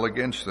battle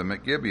against them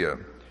at Gibeah.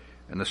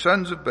 And the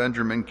sons of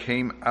Benjamin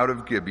came out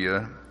of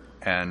Gibeah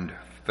and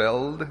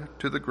felled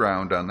to the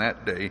ground on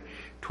that day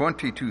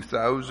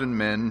 22,000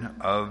 men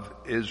of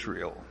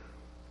Israel.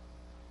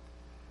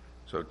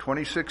 So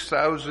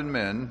 26,000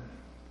 men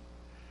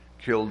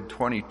killed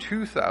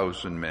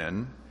 22,000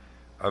 men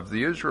of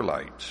the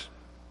Israelites.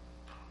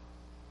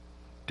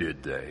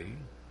 Did they?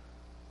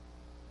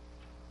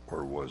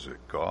 Or was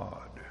it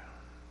God?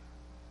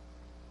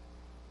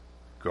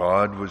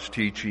 God was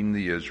teaching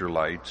the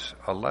Israelites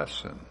a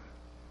lesson.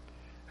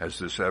 Has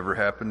this ever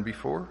happened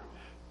before?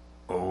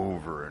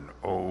 Over and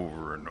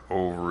over and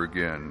over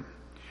again.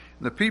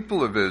 The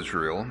people of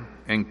Israel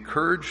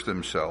encouraged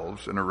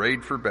themselves and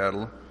arrayed for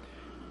battle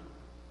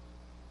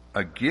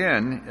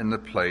again in the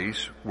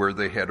place where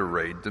they had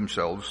arrayed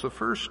themselves the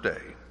first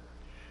day.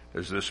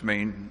 Does this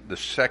mean the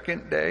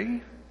second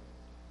day?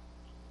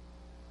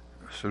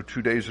 So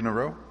 2 days in a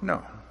row?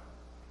 No.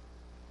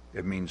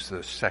 It means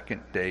the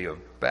second day of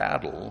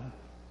battle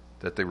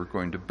that they were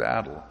going to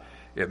battle.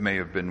 It may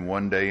have been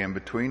 1 day in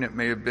between. It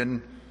may have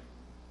been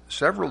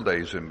several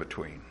days in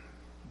between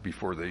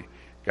before they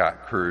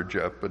got courage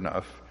up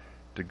enough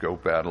to go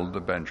battle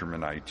the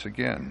Benjaminites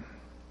again.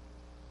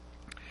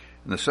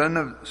 And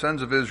the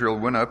sons of Israel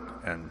went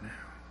up and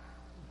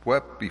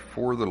wept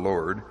before the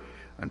Lord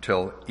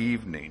until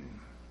evening.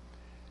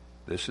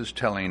 This is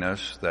telling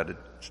us that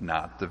it's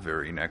not the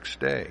very next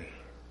day,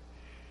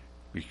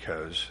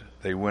 because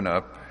they went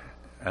up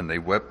and they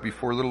wept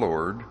before the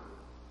Lord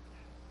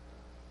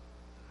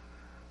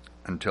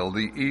until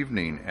the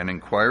evening, and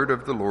inquired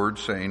of the Lord,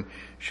 saying,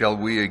 Shall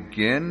we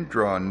again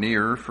draw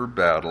near for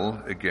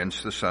battle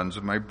against the sons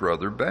of my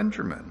brother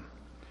Benjamin?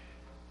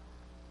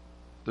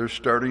 They're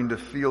starting to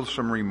feel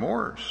some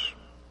remorse.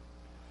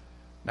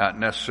 Not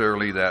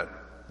necessarily that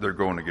they're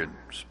going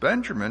against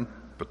Benjamin,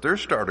 but they're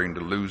starting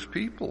to lose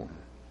people,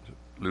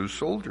 lose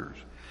soldiers.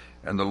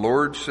 And the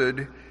Lord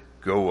said,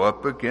 Go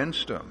up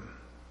against them.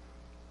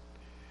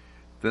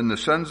 Then the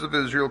sons of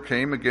Israel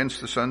came against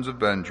the sons of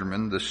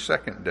Benjamin the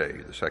second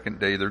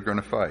day they're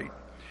going to fight.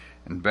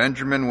 And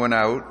Benjamin went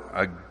out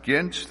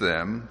against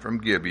them from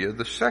Gibeah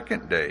the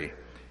second day,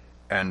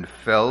 and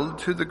felled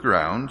to the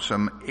ground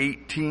some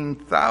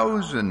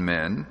 18,000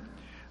 men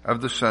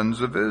of the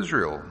sons of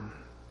Israel.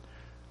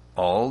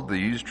 All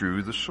these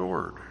drew the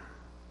sword.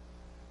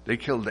 They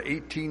killed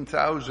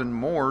 18,000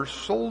 more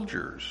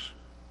soldiers.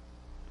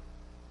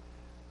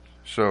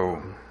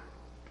 So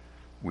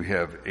we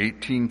have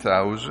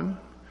 18,000.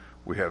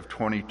 We have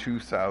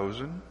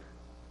 22,000.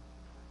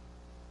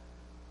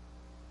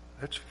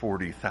 That's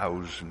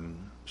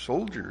 40,000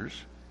 soldiers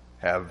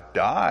have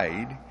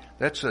died.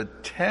 That's a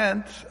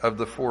tenth of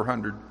the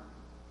 400.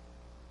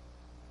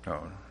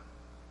 Oh,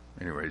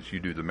 anyways, you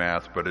do the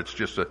math, but it's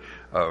just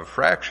a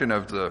fraction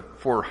of the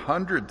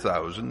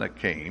 400,000 that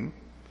came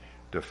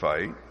to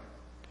fight.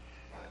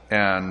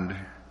 And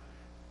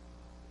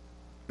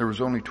there was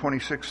only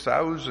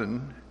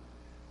 26,000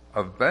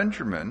 of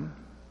Benjamin,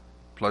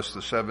 plus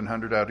the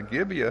 700 out of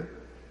Gibeah,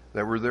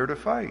 that were there to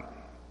fight.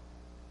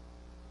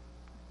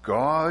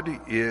 God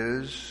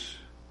is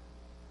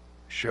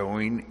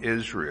showing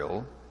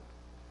Israel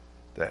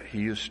that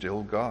he is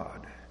still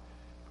God.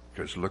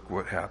 Because look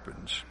what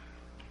happens.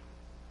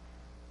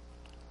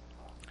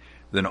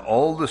 Then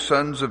all the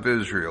sons of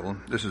Israel,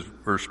 this is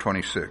verse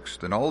 26,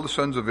 then all the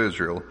sons of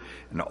Israel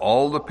and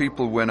all the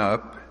people went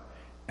up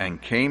and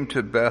came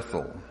to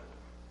Bethel.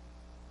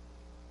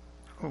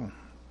 Oh,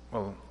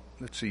 well,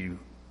 let's see,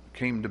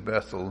 came to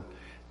Bethel.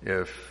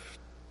 If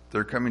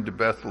they're coming to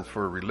Bethel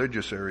for a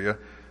religious area,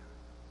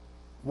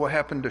 what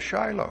happened to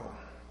Shiloh?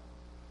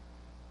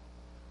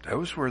 That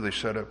was where they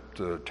set up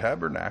the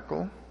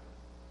tabernacle.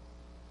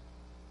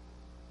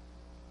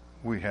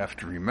 We have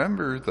to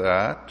remember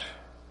that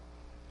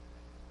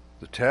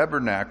the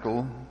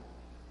tabernacle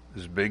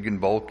is big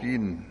and bulky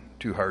and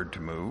too hard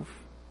to move.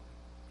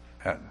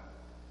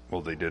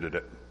 Well, they did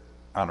it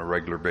on a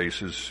regular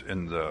basis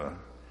in the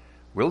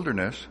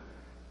wilderness,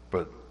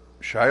 but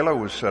Shiloh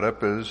was set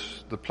up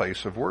as the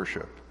place of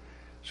worship.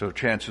 So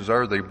chances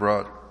are they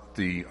brought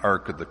the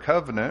Ark of the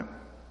Covenant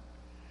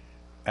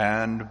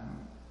and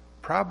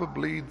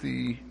probably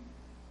the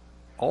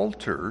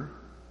altar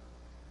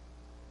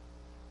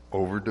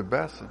over to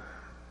Bethel.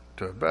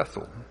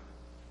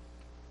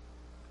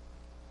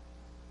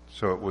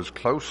 So it was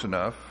close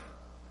enough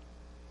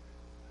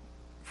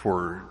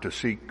to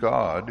seek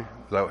God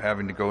without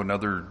having to go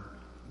another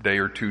day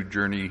or two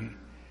journey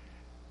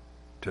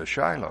to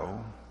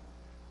Shiloh.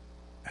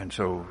 And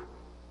so,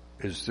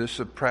 is this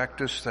a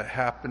practice that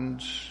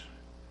happens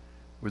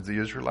with the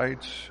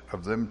Israelites,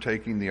 of them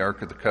taking the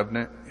Ark of the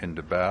Covenant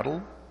into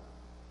battle,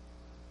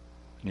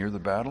 near the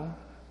battle?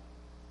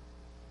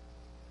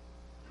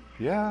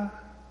 Yeah.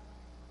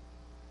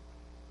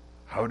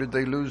 How did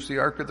they lose the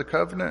Ark of the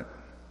Covenant?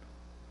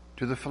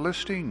 To the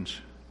Philistines.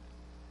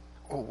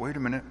 Oh, wait a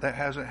minute, that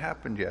hasn't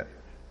happened yet.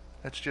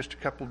 That's just a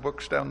couple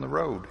books down the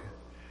road.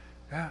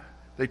 Yeah,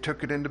 they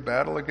took it into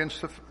battle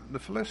against the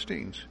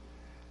Philistines.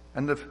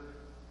 And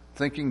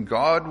thinking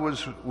God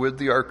was with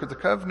the Ark of the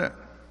Covenant.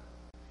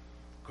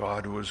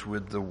 God was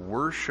with the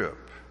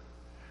worship.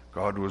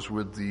 God was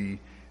with the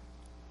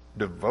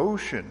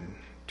devotion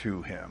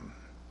to Him.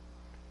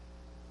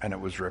 And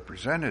it was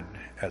represented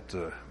at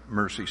the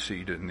mercy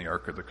seat in the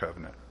Ark of the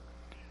Covenant.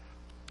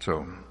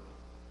 So,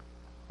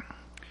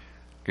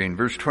 again,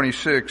 verse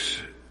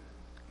 26,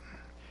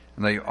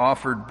 and they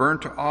offered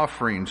burnt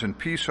offerings and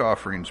peace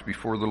offerings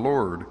before the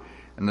Lord.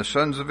 And the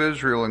sons of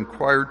Israel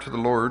inquired to the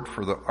Lord,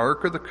 for the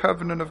Ark of the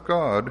Covenant of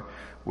God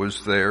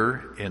was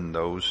there in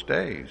those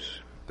days.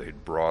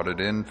 They'd brought it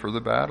in for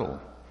the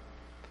battle.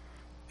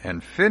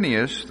 And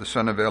Phinehas, the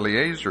son of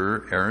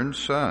Eleazar, Aaron's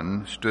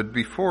son, stood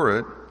before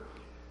it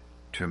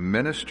to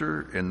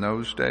minister in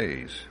those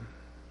days.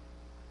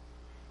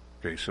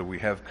 Okay, so we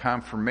have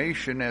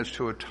confirmation as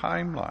to a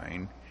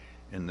timeline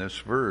in this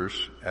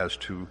verse as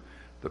to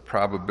the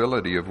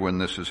probability of when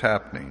this is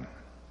happening.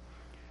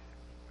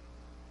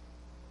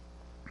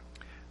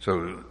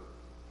 So,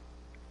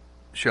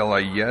 shall I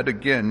yet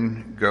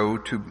again go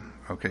to,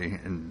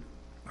 and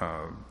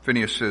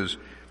Phinehas says,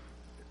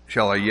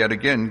 shall I yet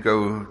again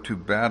go to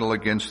battle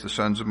against the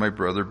sons of my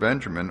brother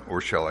Benjamin, or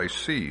shall I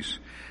cease?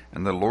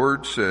 And the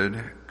Lord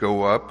said,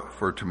 go up,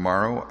 for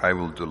tomorrow I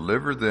will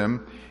deliver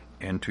them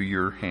into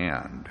your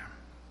hand.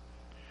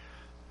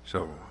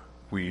 So,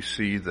 we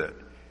see that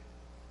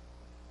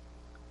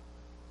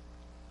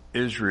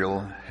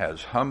Israel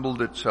has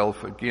humbled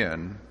itself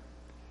again,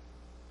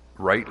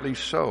 rightly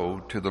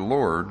so, to the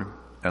Lord,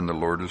 and the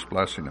Lord is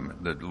blessing them.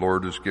 The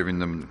Lord is giving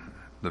them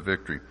the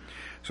victory.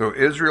 So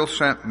Israel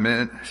set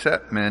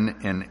men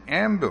in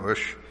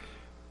ambush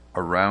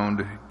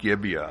around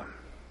Gibeah.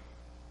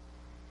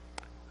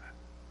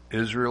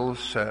 Israel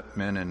set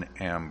men in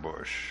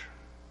ambush.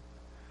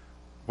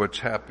 What's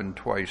happened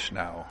twice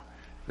now?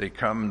 They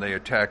come, they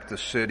attack the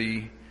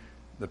city.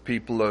 The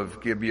people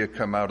of Gibeah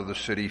come out of the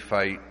city,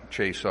 fight,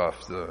 chase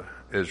off the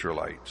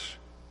Israelites.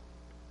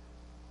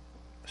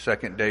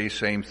 Second day,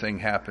 same thing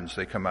happens.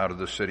 They come out of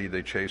the city,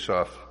 they chase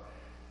off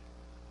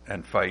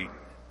and fight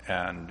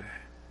and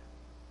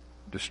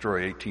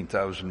destroy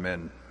 18,000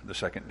 men the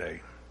second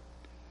day.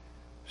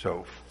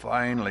 So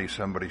finally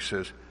somebody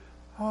says,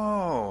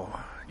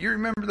 oh, you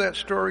remember that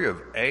story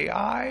of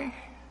Ai?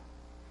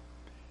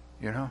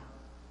 You know,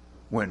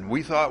 when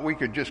we thought we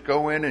could just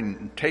go in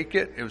and take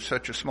it, it was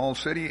such a small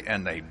city,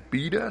 and they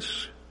beat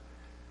us.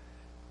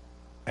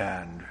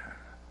 And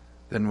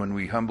then when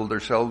we humbled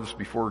ourselves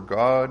before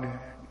God,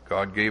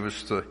 God gave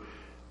us the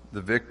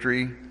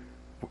victory.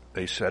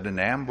 They set an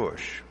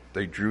ambush.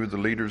 They drew the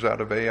leaders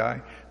out of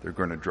Ai. They're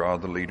going to draw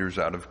the leaders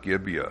out of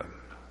Gibeah.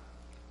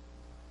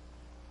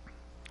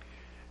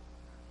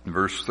 In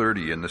verse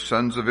 30, and the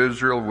sons of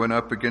Israel went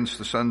up against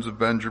the sons of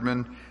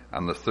Benjamin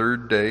on the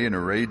third day and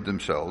arrayed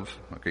themselves.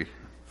 Okay,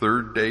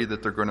 third day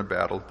that they're going to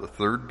battle, the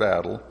third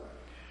battle.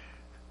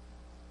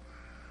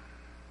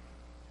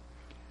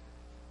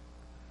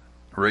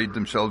 Arrayed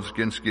themselves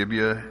against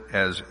Gibeah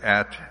as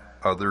at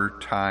other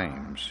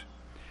times.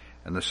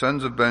 And the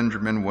sons of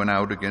Benjamin went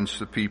out against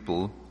the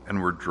people and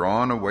were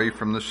drawn away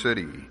from the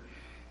city.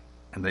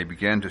 And they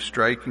began to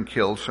strike and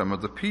kill some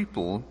of the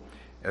people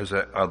as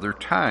at other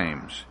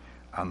times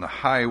on the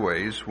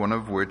highways, one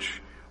of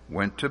which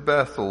went to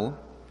Bethel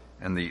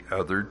and the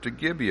other to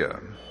Gibeah.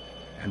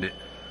 And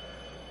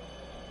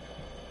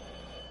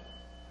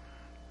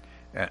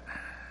And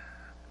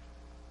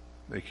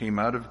they came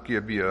out of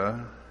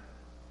Gibeah.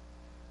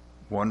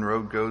 One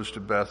road goes to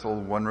Bethel,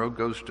 one road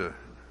goes to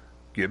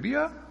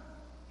Gibeah?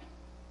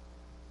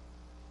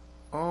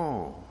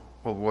 Oh,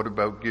 well, what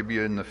about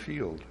Gibeah in the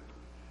field?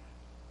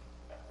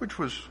 Which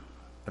was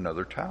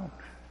another town.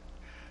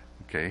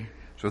 Okay,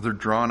 so they're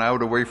drawn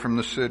out away from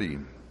the city.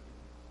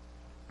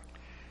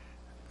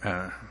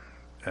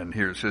 And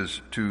here it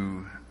says,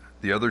 to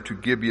the other to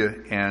Gibeah,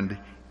 and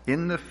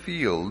in the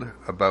field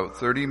about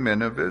 30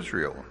 men of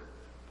Israel.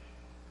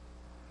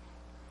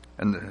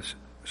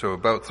 So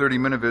about 30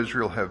 men of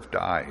Israel have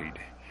died.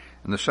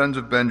 And the sons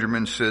of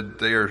Benjamin said,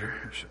 they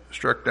are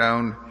struck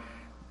down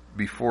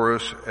before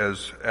us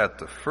as at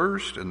the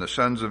first. And the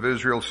sons of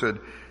Israel said,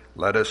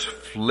 let us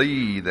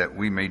flee that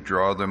we may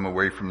draw them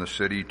away from the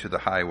city to the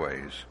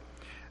highways.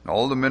 And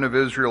all the men of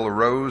Israel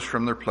arose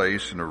from their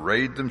place and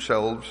arrayed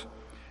themselves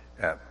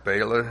at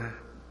Baalah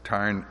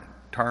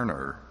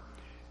Tarnar.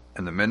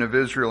 And the men of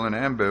Israel in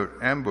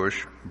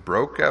ambush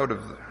broke out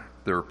of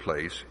their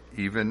place,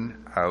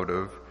 even out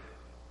of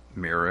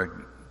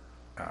Merageba.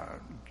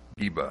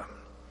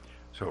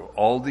 So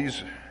all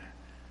these,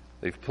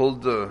 they've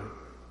pulled the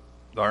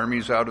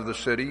armies out of the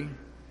city.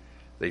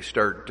 They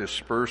start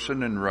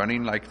dispersing and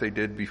running like they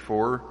did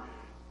before.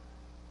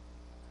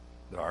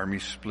 The army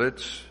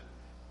splits.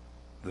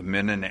 The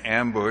men in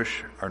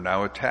ambush are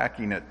now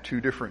attacking at two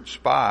different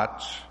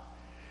spots.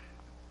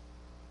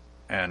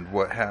 And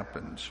what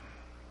happens?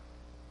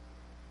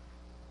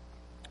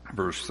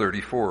 Verse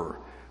 34,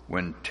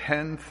 when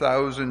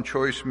 10,000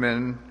 choice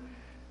men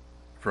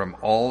from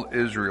all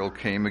Israel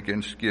came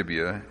against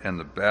Gibeah, and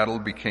the battle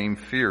became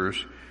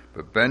fierce,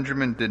 but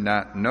Benjamin did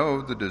not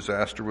know the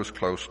disaster was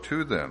close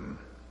to them.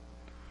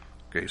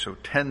 Okay, so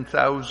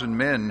 10,000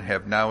 men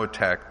have now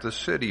attacked the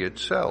city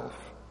itself.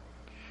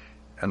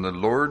 And the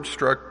Lord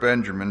struck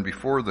Benjamin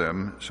before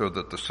them, so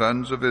that the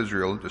sons of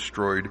Israel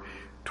destroyed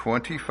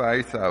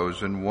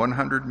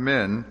 25,100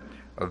 men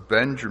of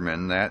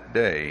Benjamin that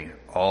day,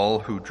 all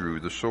who drew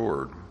the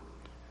sword.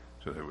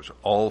 So there was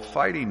all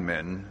fighting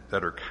men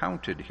that are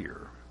counted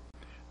here,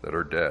 that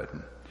are dead.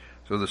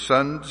 So the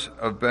sons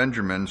of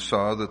Benjamin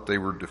saw that they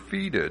were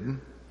defeated.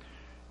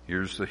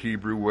 Here's the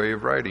Hebrew way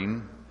of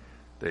writing.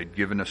 They'd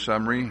given a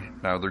summary,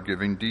 now they're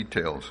giving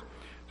details.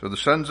 So the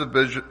sons of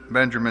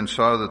Benjamin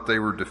saw that they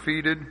were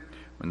defeated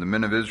when the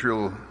men of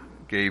Israel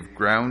gave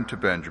ground to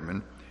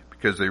Benjamin,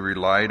 because they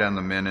relied on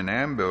the men in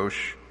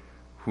ambush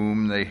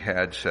whom they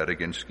had set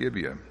against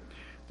Gibeah.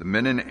 The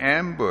men in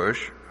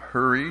ambush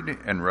hurried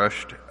and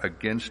rushed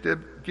against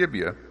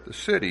Gibeah, the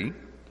city.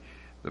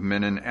 The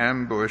men in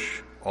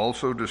ambush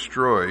also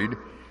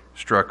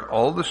struck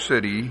all the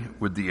city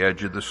with the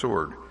edge of the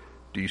sword.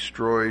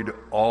 Destroyed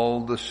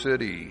all the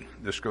city.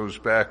 This goes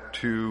back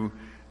to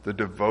the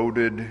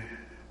devoted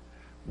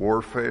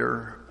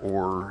warfare,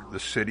 or the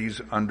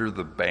cities under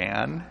the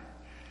ban,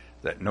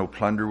 that no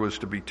plunder was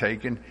to be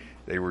taken.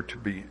 They were to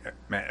be,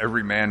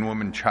 every man,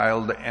 woman,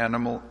 child,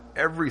 animal,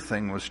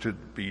 everything was to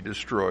be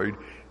destroyed,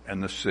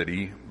 and the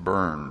city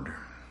burned.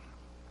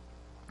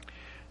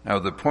 Now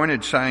the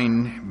appointed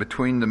sign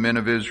between the men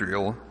of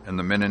Israel and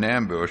the men in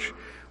ambush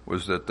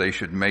was that they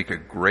should make a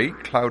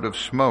great cloud of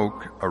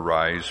smoke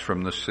arise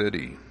from the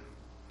city.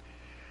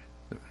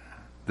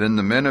 Then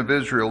the men of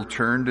Israel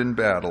turned in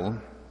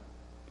battle,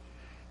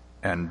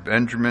 and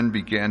Benjamin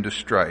began to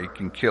strike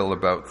and kill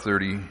about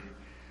 30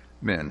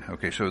 men.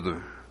 Okay, so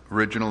the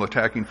original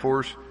attacking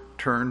force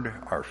turned,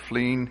 are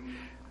fleeing.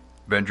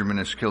 Benjamin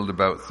has killed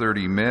about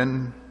 30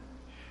 men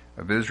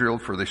of Israel,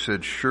 for they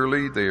said,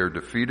 surely they are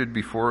defeated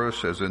before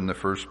us as in the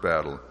first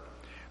battle.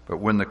 But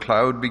when the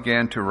cloud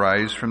began to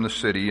rise from the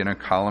city in a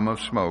column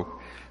of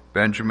smoke,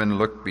 Benjamin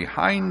looked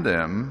behind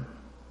them,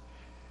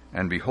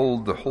 and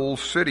behold, the whole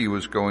city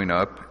was going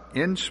up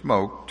in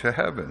smoke to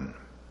heaven.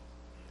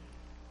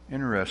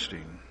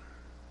 Interesting.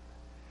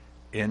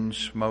 In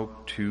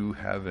smoke to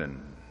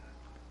heaven.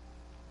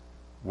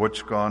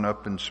 What's gone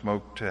up in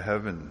smoke to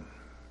heaven?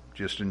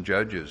 Just in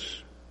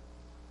Judges.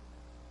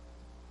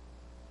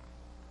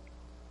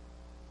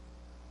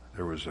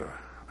 There was a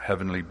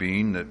heavenly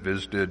being that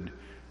visited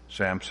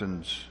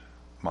Samson's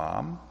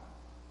mom,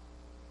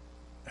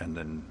 and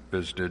then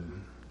visited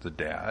the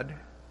dad.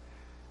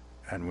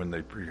 And when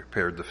they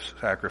prepared the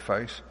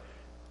sacrifice,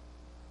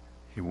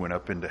 he went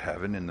up into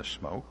heaven in the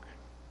smoke.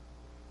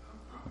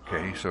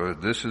 Okay, so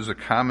this is a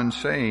common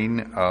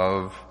saying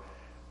of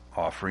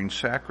offering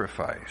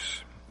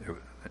sacrifice,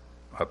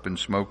 up in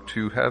smoke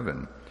to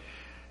heaven.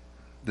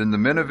 Then the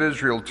men of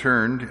Israel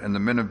turned, and the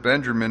men of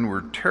Benjamin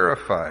were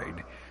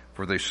terrified,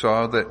 for they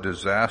saw that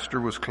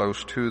disaster was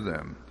close to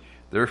them.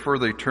 Therefore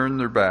they turned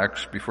their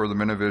backs before the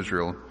men of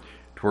Israel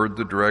toward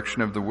the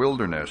direction of the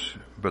wilderness.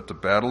 But the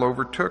battle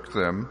overtook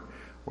them,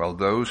 while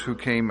those who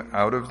came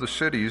out of the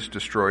cities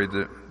destroyed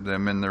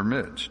them in their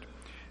midst.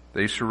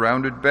 They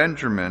surrounded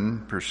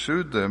Benjamin,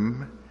 pursued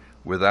them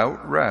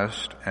without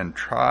rest, and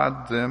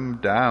trod them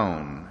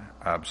down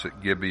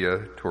opposite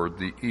Gibeah toward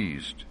the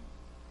east.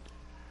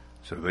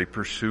 So they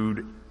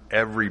pursued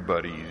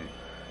everybody.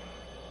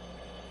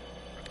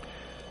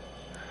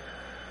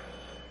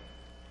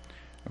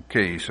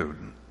 Okay, so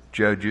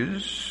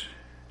Judges.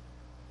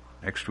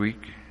 Next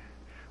week,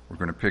 we're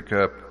going to pick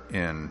up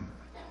in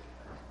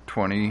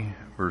 20,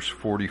 verse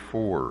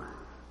 44.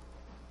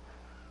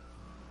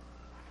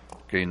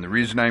 Okay, and the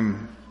reason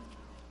I'm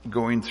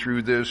going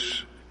through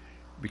this,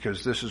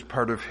 because this is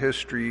part of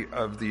history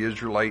of the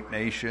Israelite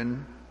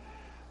nation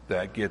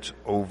that gets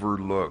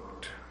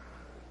overlooked.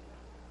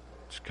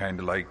 It's kind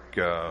of like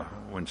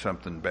when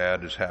something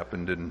bad has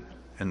happened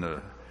in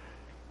the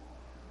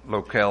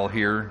locale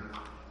here,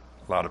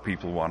 a lot of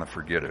people want to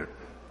forget it.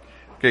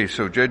 Okay,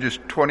 so Judges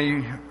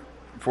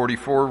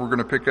 20:44, we're going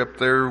to pick up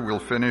there. We'll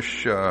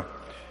finish the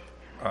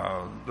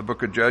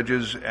book of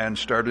Judges and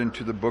start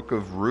into the book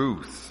of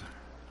Ruth.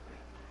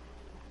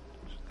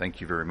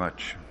 Thank you very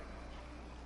much.